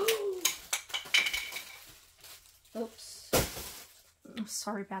oops,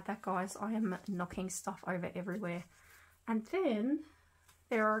 sorry about that, guys. I am knocking stuff over everywhere. And then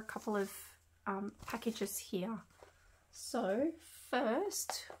there are a couple of packages here. So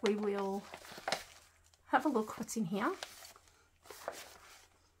first we will have a look what's in here.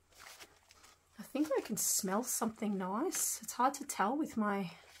 I think I can smell something nice. It's hard to tell with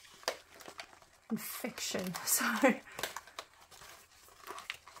my infection, so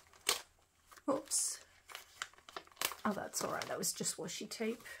oops. Oh, that's all right. That was just washi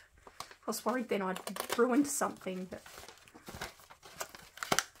tape. I was worried then I'd ruined something, but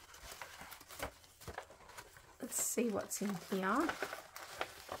let's see what's in here.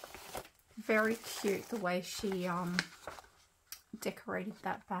 Very cute the way she decorated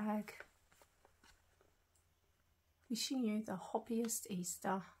that bag. Wishing you the happiest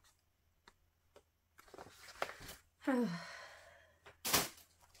Easter. I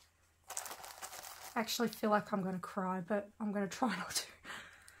actually feel like I'm going to cry, but I'm going to try not to.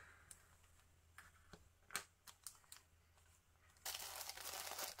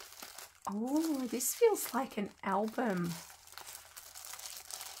 Oh, this feels like an album.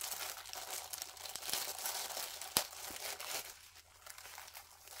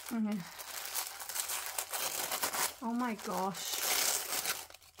 Oh my gosh.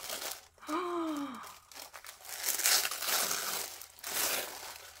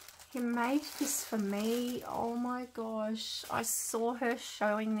 He made this for me. Oh my gosh. I saw her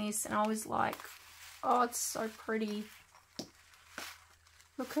showing this and I was like, oh, it's so pretty.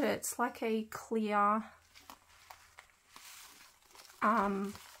 Look at it. It's like a clear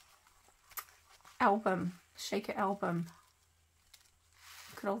album, shaker album.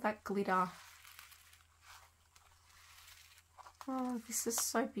 Look at all that glitter. Oh, this is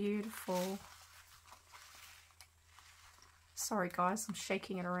so beautiful. Sorry guys, I'm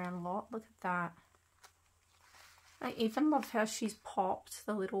shaking it around a lot. Look at that. I even love how she's popped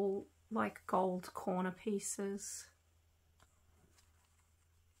the little like gold corner pieces.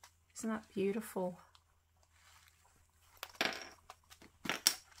 Isn't that beautiful?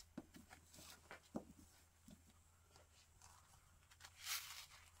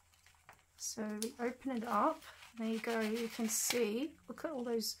 So we open it up. There you go. You can see. Look at all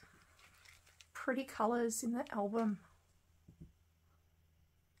those pretty colours in the album.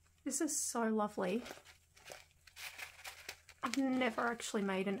 This is so lovely. I've never actually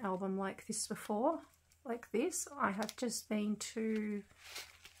made an album like this before. Like this. I have just been too...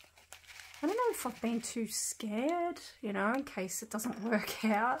 I don't know if I've been too scared, you know, in case it doesn't work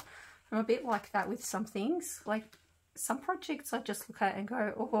out. I'm a bit like that with some things. Like some projects I just look at and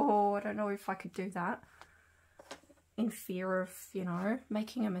go, oh, I don't know if I could do that. In fear of, you know,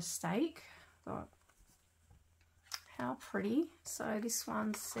 making a mistake. But how pretty. So this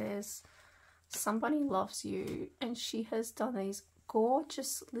one says, somebody loves you, and she has done these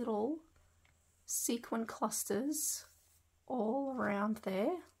gorgeous little sequin clusters all around there.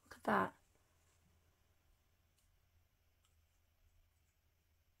 Look at that.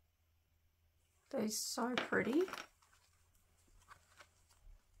 They're so pretty.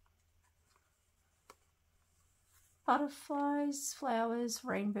 Butterflies, flowers,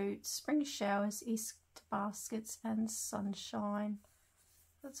 rainbows, spring showers, Easter baskets, and sunshine.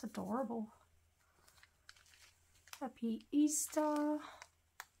 That's adorable. Happy Easter.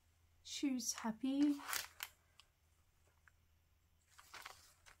 Choose happy.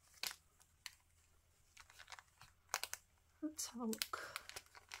 Let's have a look.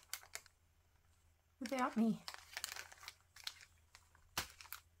 Without me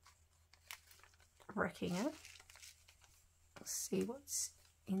wrecking it. Let's see what's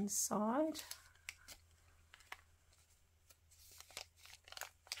inside.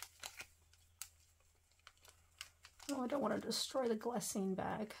 Oh, I don't want to destroy the glassine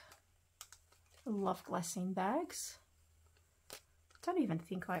bag. I love glassine bags. Don't even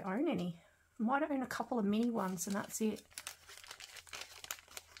think I own any. I might own a couple of mini ones and that's it.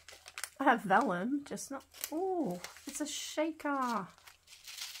 I have vellum, just not... Oh, it's a shaker.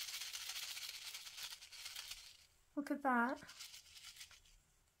 Look at that.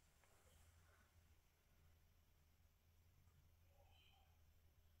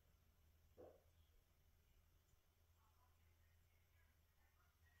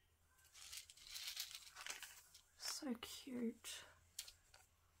 So cute.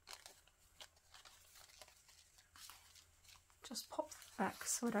 Just pop back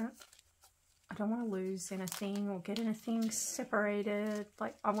so I don't want to lose anything or get anything separated.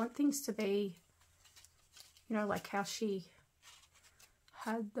 Like, I want things to be, you know, like how she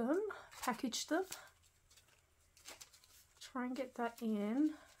had them, packaged them. Try and get that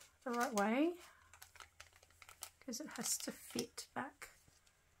in the right way because it has to fit back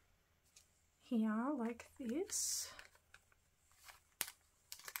here like this.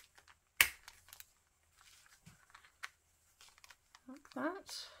 Like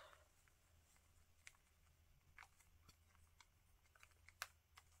that.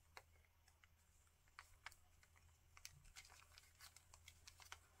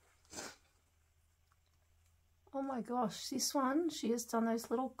 Oh my gosh, this one, she has done those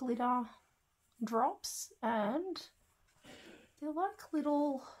little glitter drops and they're like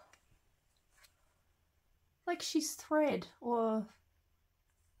little, like she's thread or,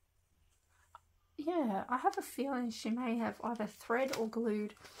 yeah, I have a feeling she may have either thread or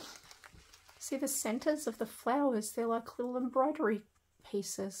glued. See the centers of the flowers, they're like little embroidery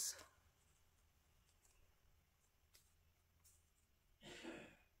pieces.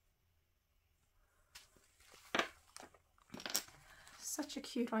 Such a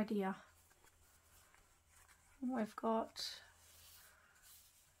cute idea. And we've got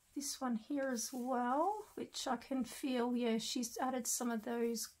this one here as well, which I can feel, yeah, she's added some of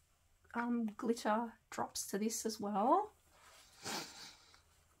those glitter drops to this as well.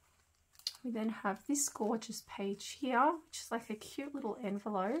 We then have this gorgeous page here, which is like a cute little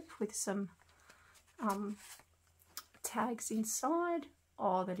envelope with some tags inside.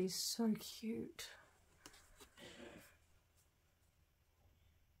 Oh, that is so cute.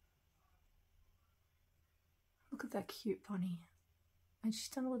 Look at that cute bunny. And she's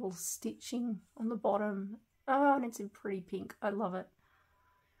done a little stitching on the bottom. Oh, and it's in pretty pink. I love it.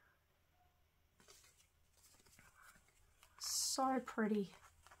 So pretty.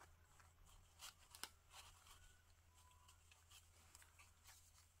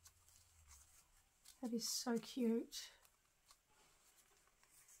 That is so cute.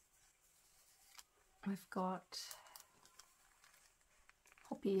 We've got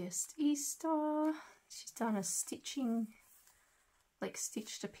Happiest Easter. She's done a stitching, like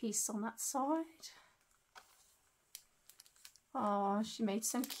stitched a piece on that side. Oh, she made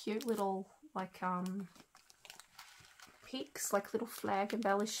some cute little like picks, like little flag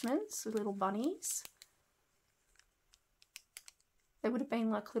embellishments with little bunnies. They would have been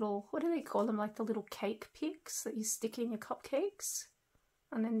like little, what do they call them? Like the little cake picks that you stick in your cupcakes.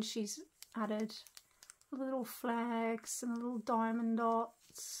 And then she's added little flags and little diamond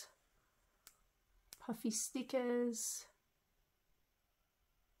dots, puffy stickers.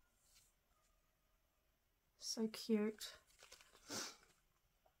 So cute.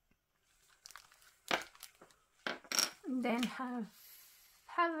 And then have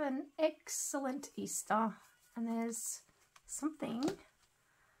an excellent Easter. And there's something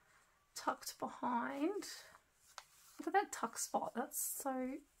tucked behind. Look at that tuck spot. That's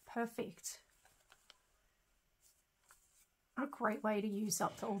so perfect. What a great way to use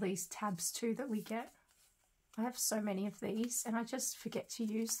up all these tabs too that we get. I have so many of these and I just forget to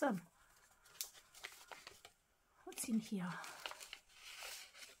use them. What's in here?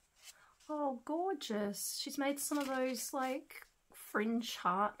 Oh, gorgeous. She's made some of those like fringe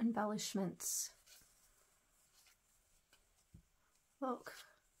heart embellishments. Look.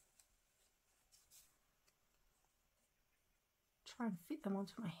 Try and fit them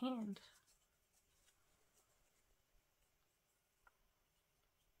onto my hand.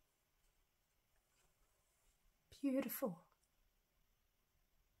 Beautiful.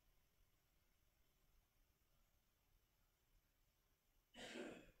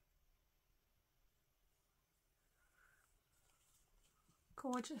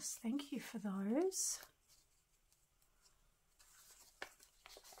 Gorgeous. Thank you for those.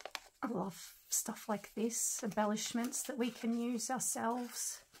 I love stuff like this, embellishments that we can use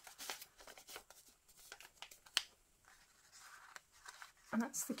ourselves. And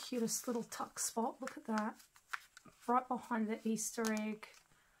that's the cutest little tuck spot. Look at that. Right behind the Easter egg.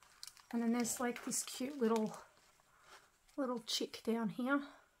 And then there's like this cute little chick down here.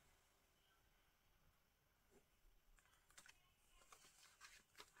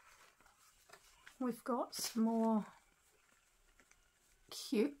 We've got some more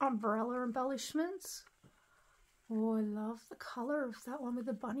cute umbrella embellishments. Oh, I love the colour of that one with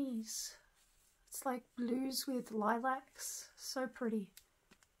the bunnies. It's like blues with lilacs. So pretty.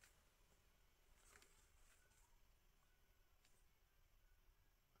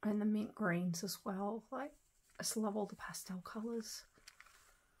 And the mint greens as well. Like, I just love all the pastel colours.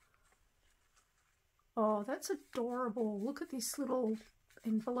 Oh, that's adorable. Look at this little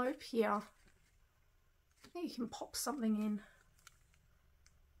envelope here. I think you can pop something in.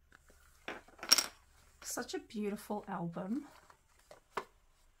 Such a beautiful album.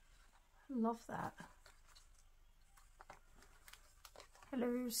 Love that.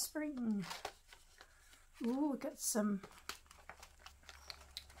 Hello, spring. Ooh, we got some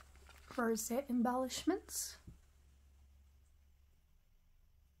rosette embellishments.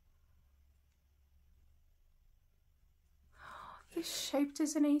 It's shaped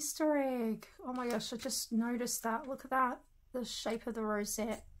as an Easter egg. Oh my gosh, I just noticed that. Look at that. The shape of the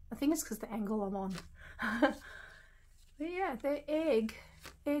rosette. I think it's because the angle I'm on. But yeah, they're egg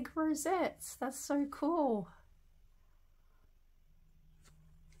rosettes. That's so cool.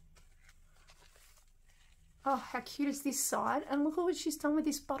 Oh, how cute is this side? And look at what she's done with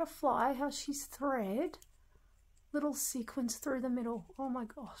this butterfly, how she's thread little sequins through the middle. Oh my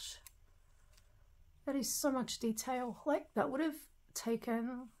gosh. That is so much detail. Like, that would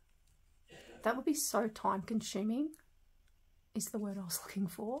be so time consuming, is the word I was looking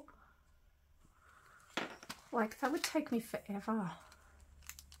for. Like, that would take me forever.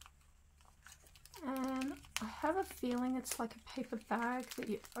 And I have a feeling it's like a paper bag that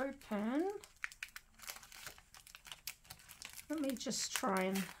you open. Let me just try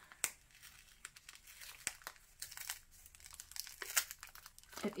and...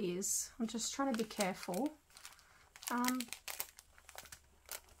 It is. I'm just trying to be careful. Look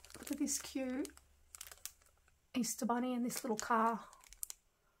at this cute Easter bunny in this little car.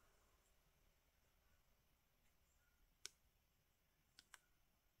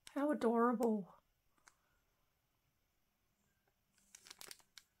 How adorable.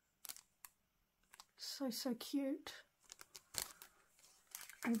 So cute.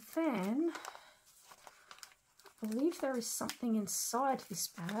 And then I believe there is something inside this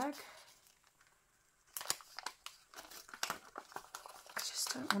bag. I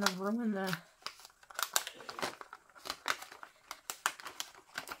just don't want to ruin the...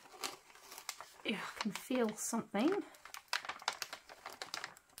 Yeah, I can feel something.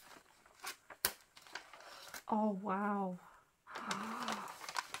 Oh, wow.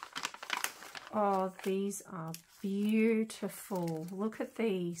 Oh, these are beautiful. Look at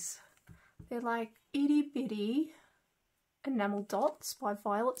these. They're like itty bitty enamel dots by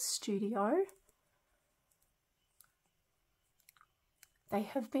Violet Studio. They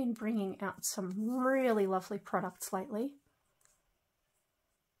have been bringing out some really lovely products lately.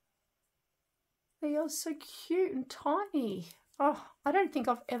 They are so cute and tiny. Oh, I don't think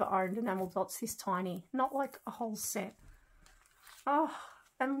I've ever owned enamel dots this tiny. Not like a whole set. Oh,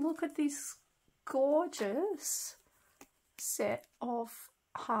 and look at this gorgeous set of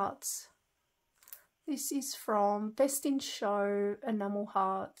hearts. This is from Best in Show Enamel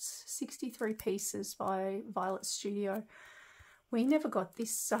Hearts, 63 pieces by Violet Studio. We never got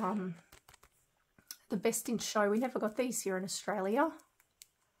this, the Best in Show, we never got these here in Australia.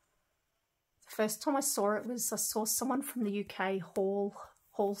 The first time I saw it was, I saw someone from the UK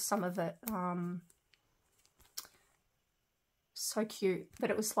haul some of it. So cute, but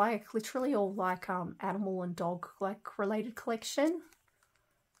it was like literally all like animal and dog like related collection.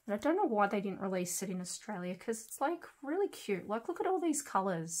 And I don't know why they didn't release it in Australia, because it's like really cute. Like, look at all these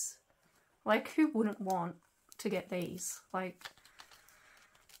colours. Like, who wouldn't want to get these? Like,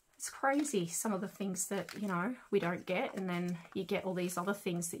 it's crazy some of the things that, you know, we don't get, and then you get all these other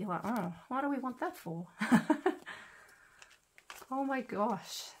things that you're like, oh, why do we want that for? Oh my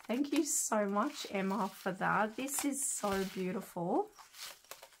gosh, thank you so much, Emma, for that. This is so beautiful.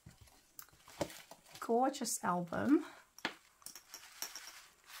 Gorgeous album.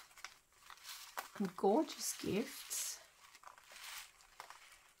 And gorgeous gifts.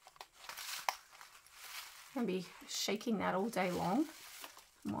 I'm going to be shaking that all day long.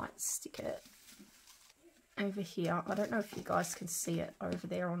 Might stick it over here. I don't know if you guys can see it over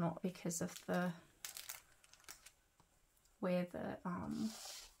there or not because of the where the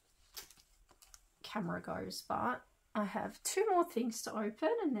camera goes, but I have 2 more things to open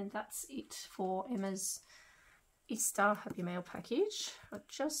and then that's it for Emma's Easter Happy Mail package. I'll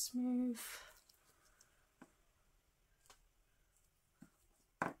just move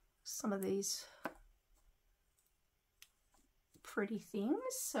some of these pretty things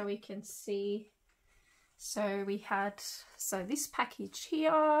so we can see. So we had, so this package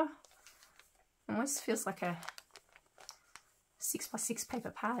here almost feels like a 6x6 paper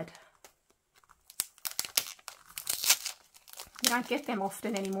pad. We don't get them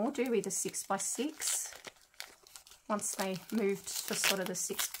often anymore, do we, the 6x6? Once they moved to sort of the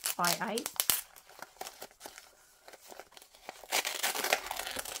 6x8.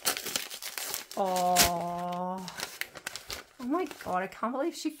 Oh my god, I can't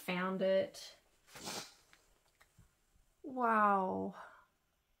believe she found it. Wow.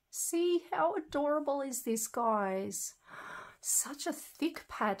 See, how adorable is this, guys? Such a thick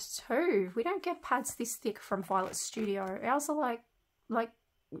pad too. We don't get pads this thick from Violet Studio. Ours are like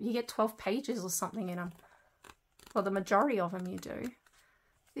you get 12 pages or something in them. Well, the majority of them you do.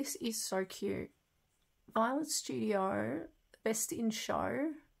 This is so cute. Violet Studio, best in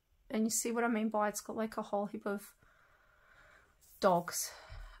show. And you see what I mean by it's got like a whole heap of dogs.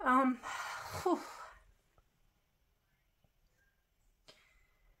 Whew.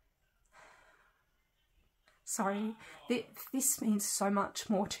 Sorry, this means so much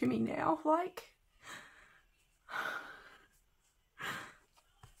more to me now, like,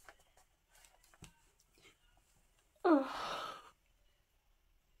 oh.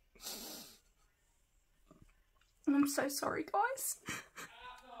 I'm so sorry, guys.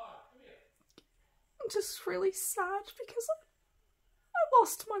 I'm just really sad because I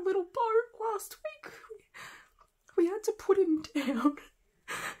lost my little boat last week. We had to put him down.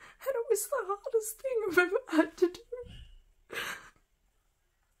 And it was the hardest thing I've ever had to do.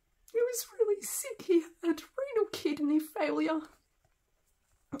 He was really sick. He had renal kidney failure.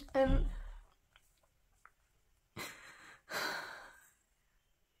 And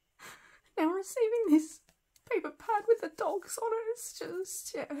now receiving this paper pad with the dogs on it, it's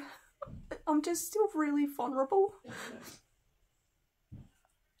just, yeah. I'm just still really vulnerable.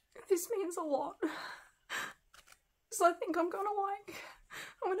 This means a lot. So I think I'm gonna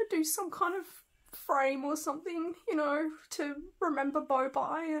do some kind of frame or something, you know, to remember Bo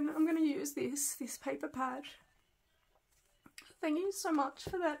by, and I'm gonna use this paper pad. Thank you so much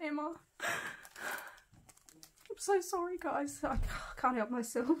for that, Emma. I'm so sorry, guys. I can't help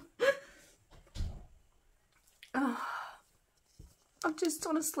myself. I've just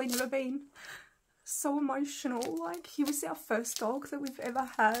honestly never been so emotional. Like, he was our first dog that we've ever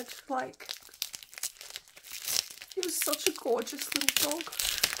had. Like, he was such a gorgeous little dog.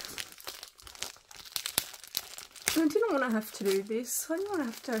 And I didn't want to have to do this. I didn't want to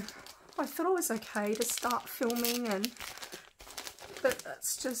have to. I thought it was okay to start filming, but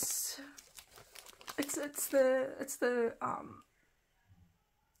that's just. It's the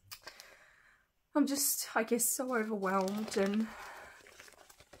I'm just, I guess, so overwhelmed, and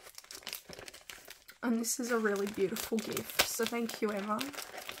this is a really beautiful gift. So thank you, Emma.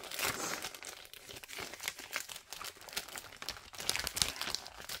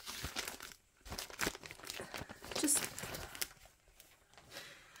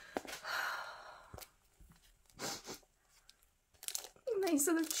 These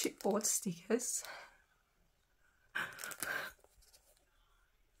are the chipboard stickers.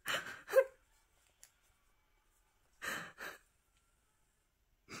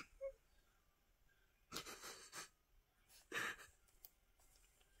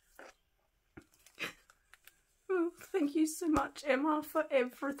 Oh, thank you so much, Emma, for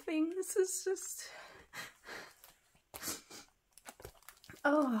everything. This is just...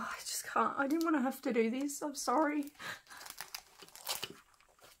 Oh, I just can't. I didn't want to have to do this. I'm sorry.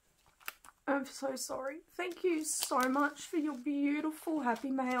 I'm so sorry. Thank you so much for your beautiful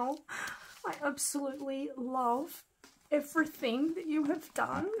Happy Mail. I absolutely love everything that you have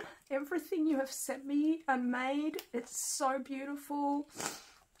done, everything you have sent me and made. It's so beautiful.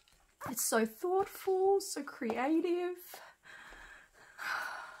 It's so thoughtful, so creative.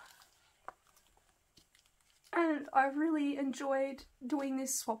 And I really enjoyed doing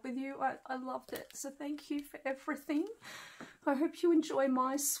this swap with you. I loved it. So thank you for everything. I hope you enjoy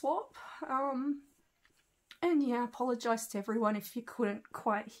my swap. And yeah, apologise to everyone if you couldn't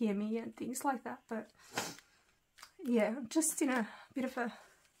quite hear me and things like that. But yeah, I'm just in a bit of a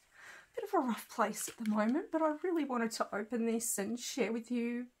rough place at the moment. But I really wanted to open this and share with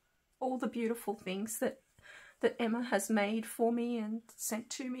you all the beautiful things that that Emma has made for me and sent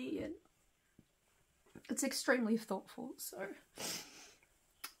to me, and it's extremely thoughtful. So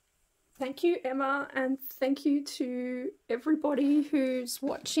thank you, Emma, and thank you to everybody who's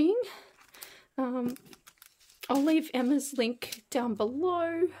watching. I'll leave Emma's link down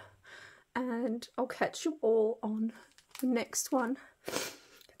below, and I'll catch you all on the next one.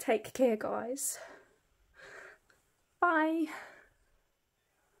 Take care, guys. Bye.